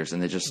characters, and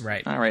they just, all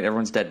right,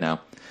 everyone's dead now.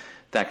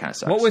 That kind of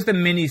sucks. What was the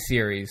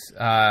miniseries?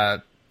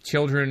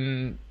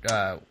 Children,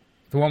 the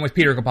one with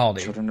Peter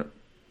Capaldi.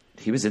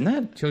 He was in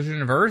that?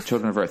 Children of Earth?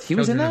 Children of Earth. He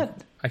was in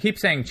that? I keep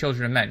saying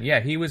Children of Men.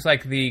 Yeah, he was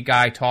like the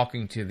guy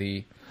talking to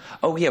the...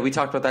 Oh, yeah, we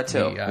talked about that,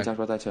 too.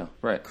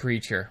 Right.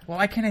 Creature. Well,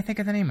 why can't I think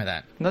of the name of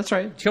that? That's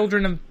right.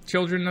 Children of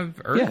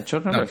Earth? Yeah,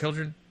 Children of Earth.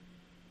 Children...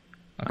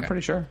 Okay. I'm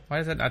pretty sure. Why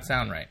does that not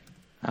sound right?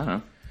 I don't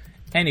know.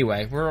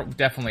 Anyway, we're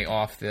definitely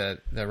off the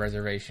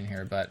reservation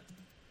here, but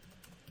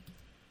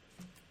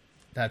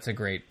that's a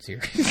great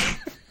series.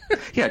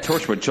 Yeah,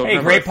 Torchwood, Children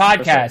of Earth. Hey, great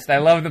podcast. Right. I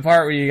love the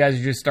part where you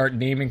guys just start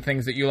naming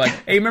things that you like.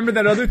 Hey, remember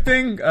that other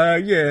thing?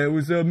 Yeah, it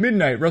was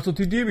Midnight. Russell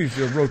T. Davies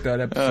wrote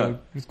that episode.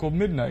 It was called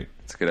Midnight.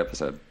 It's a good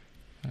episode.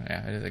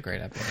 Yeah, it is a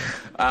great episode.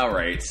 All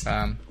right.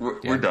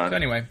 We're done. So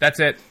anyway, that's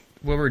it.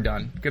 Well, we're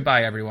done.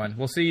 Goodbye, everyone.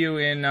 We'll see you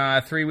in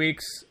 3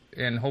 weeks,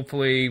 and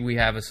hopefully we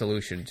have a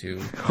solution to...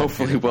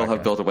 Hopefully we'll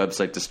have built a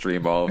website to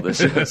stream all of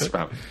this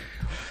from.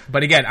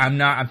 But again,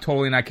 I'm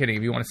totally not kidding.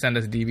 If you want to send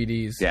us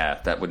DVDs... Yeah,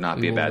 that would not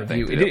be a bad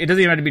thing to do. It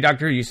doesn't even have to be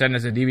Doctor Who. You send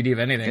us a DVD of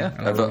anything.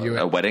 Yeah,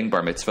 a wedding,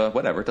 bar mitzvah,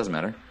 whatever. It doesn't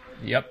matter.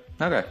 Yep.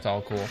 Okay. It's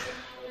all cool. All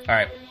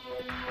right.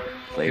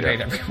 Later. Good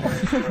night, everyone.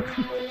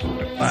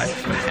 Bye.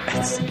 All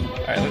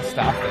right, let's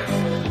stop this.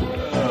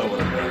 Oh, what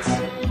a mess.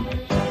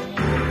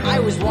 I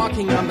was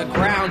walking on the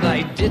ground,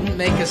 I didn't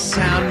make a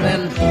sound.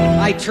 Then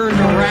I turned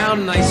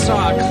around and I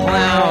saw a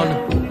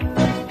clown.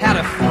 Had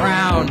a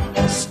frown,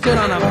 stood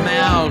on a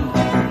mound,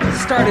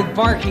 started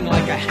barking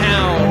like a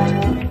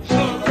hound.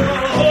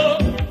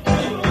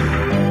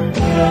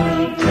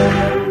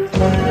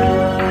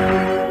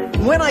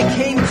 When I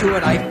came to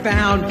it, I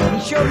found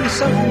he showed me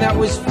something that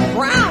was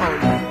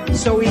brown.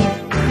 So we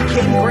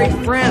became great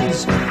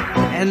friends,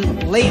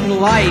 and late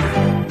in life,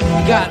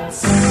 he got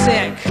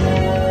sick.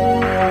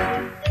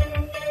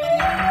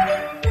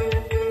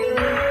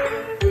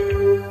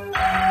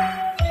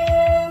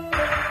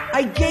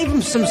 I gave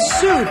him some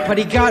soup, but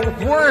he got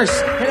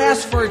worse. It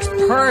asked for its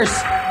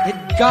purse. It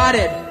got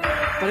it,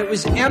 but it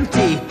was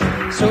empty,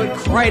 so it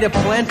cried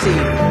aplenty.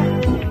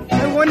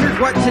 I wondered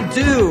what to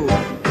do.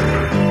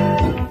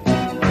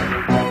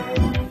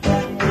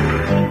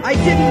 I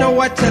didn't know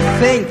what to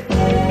think,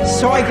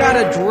 so I got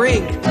a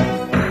drink.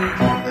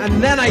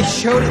 And then I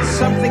showed it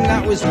something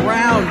that was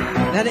round.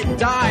 Then it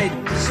died,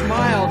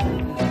 smiled,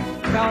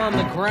 fell on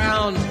the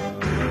ground.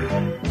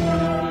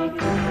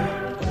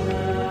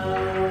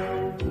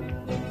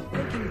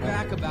 Thinking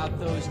back about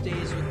those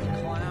days with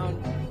the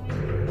clown,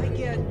 I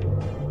get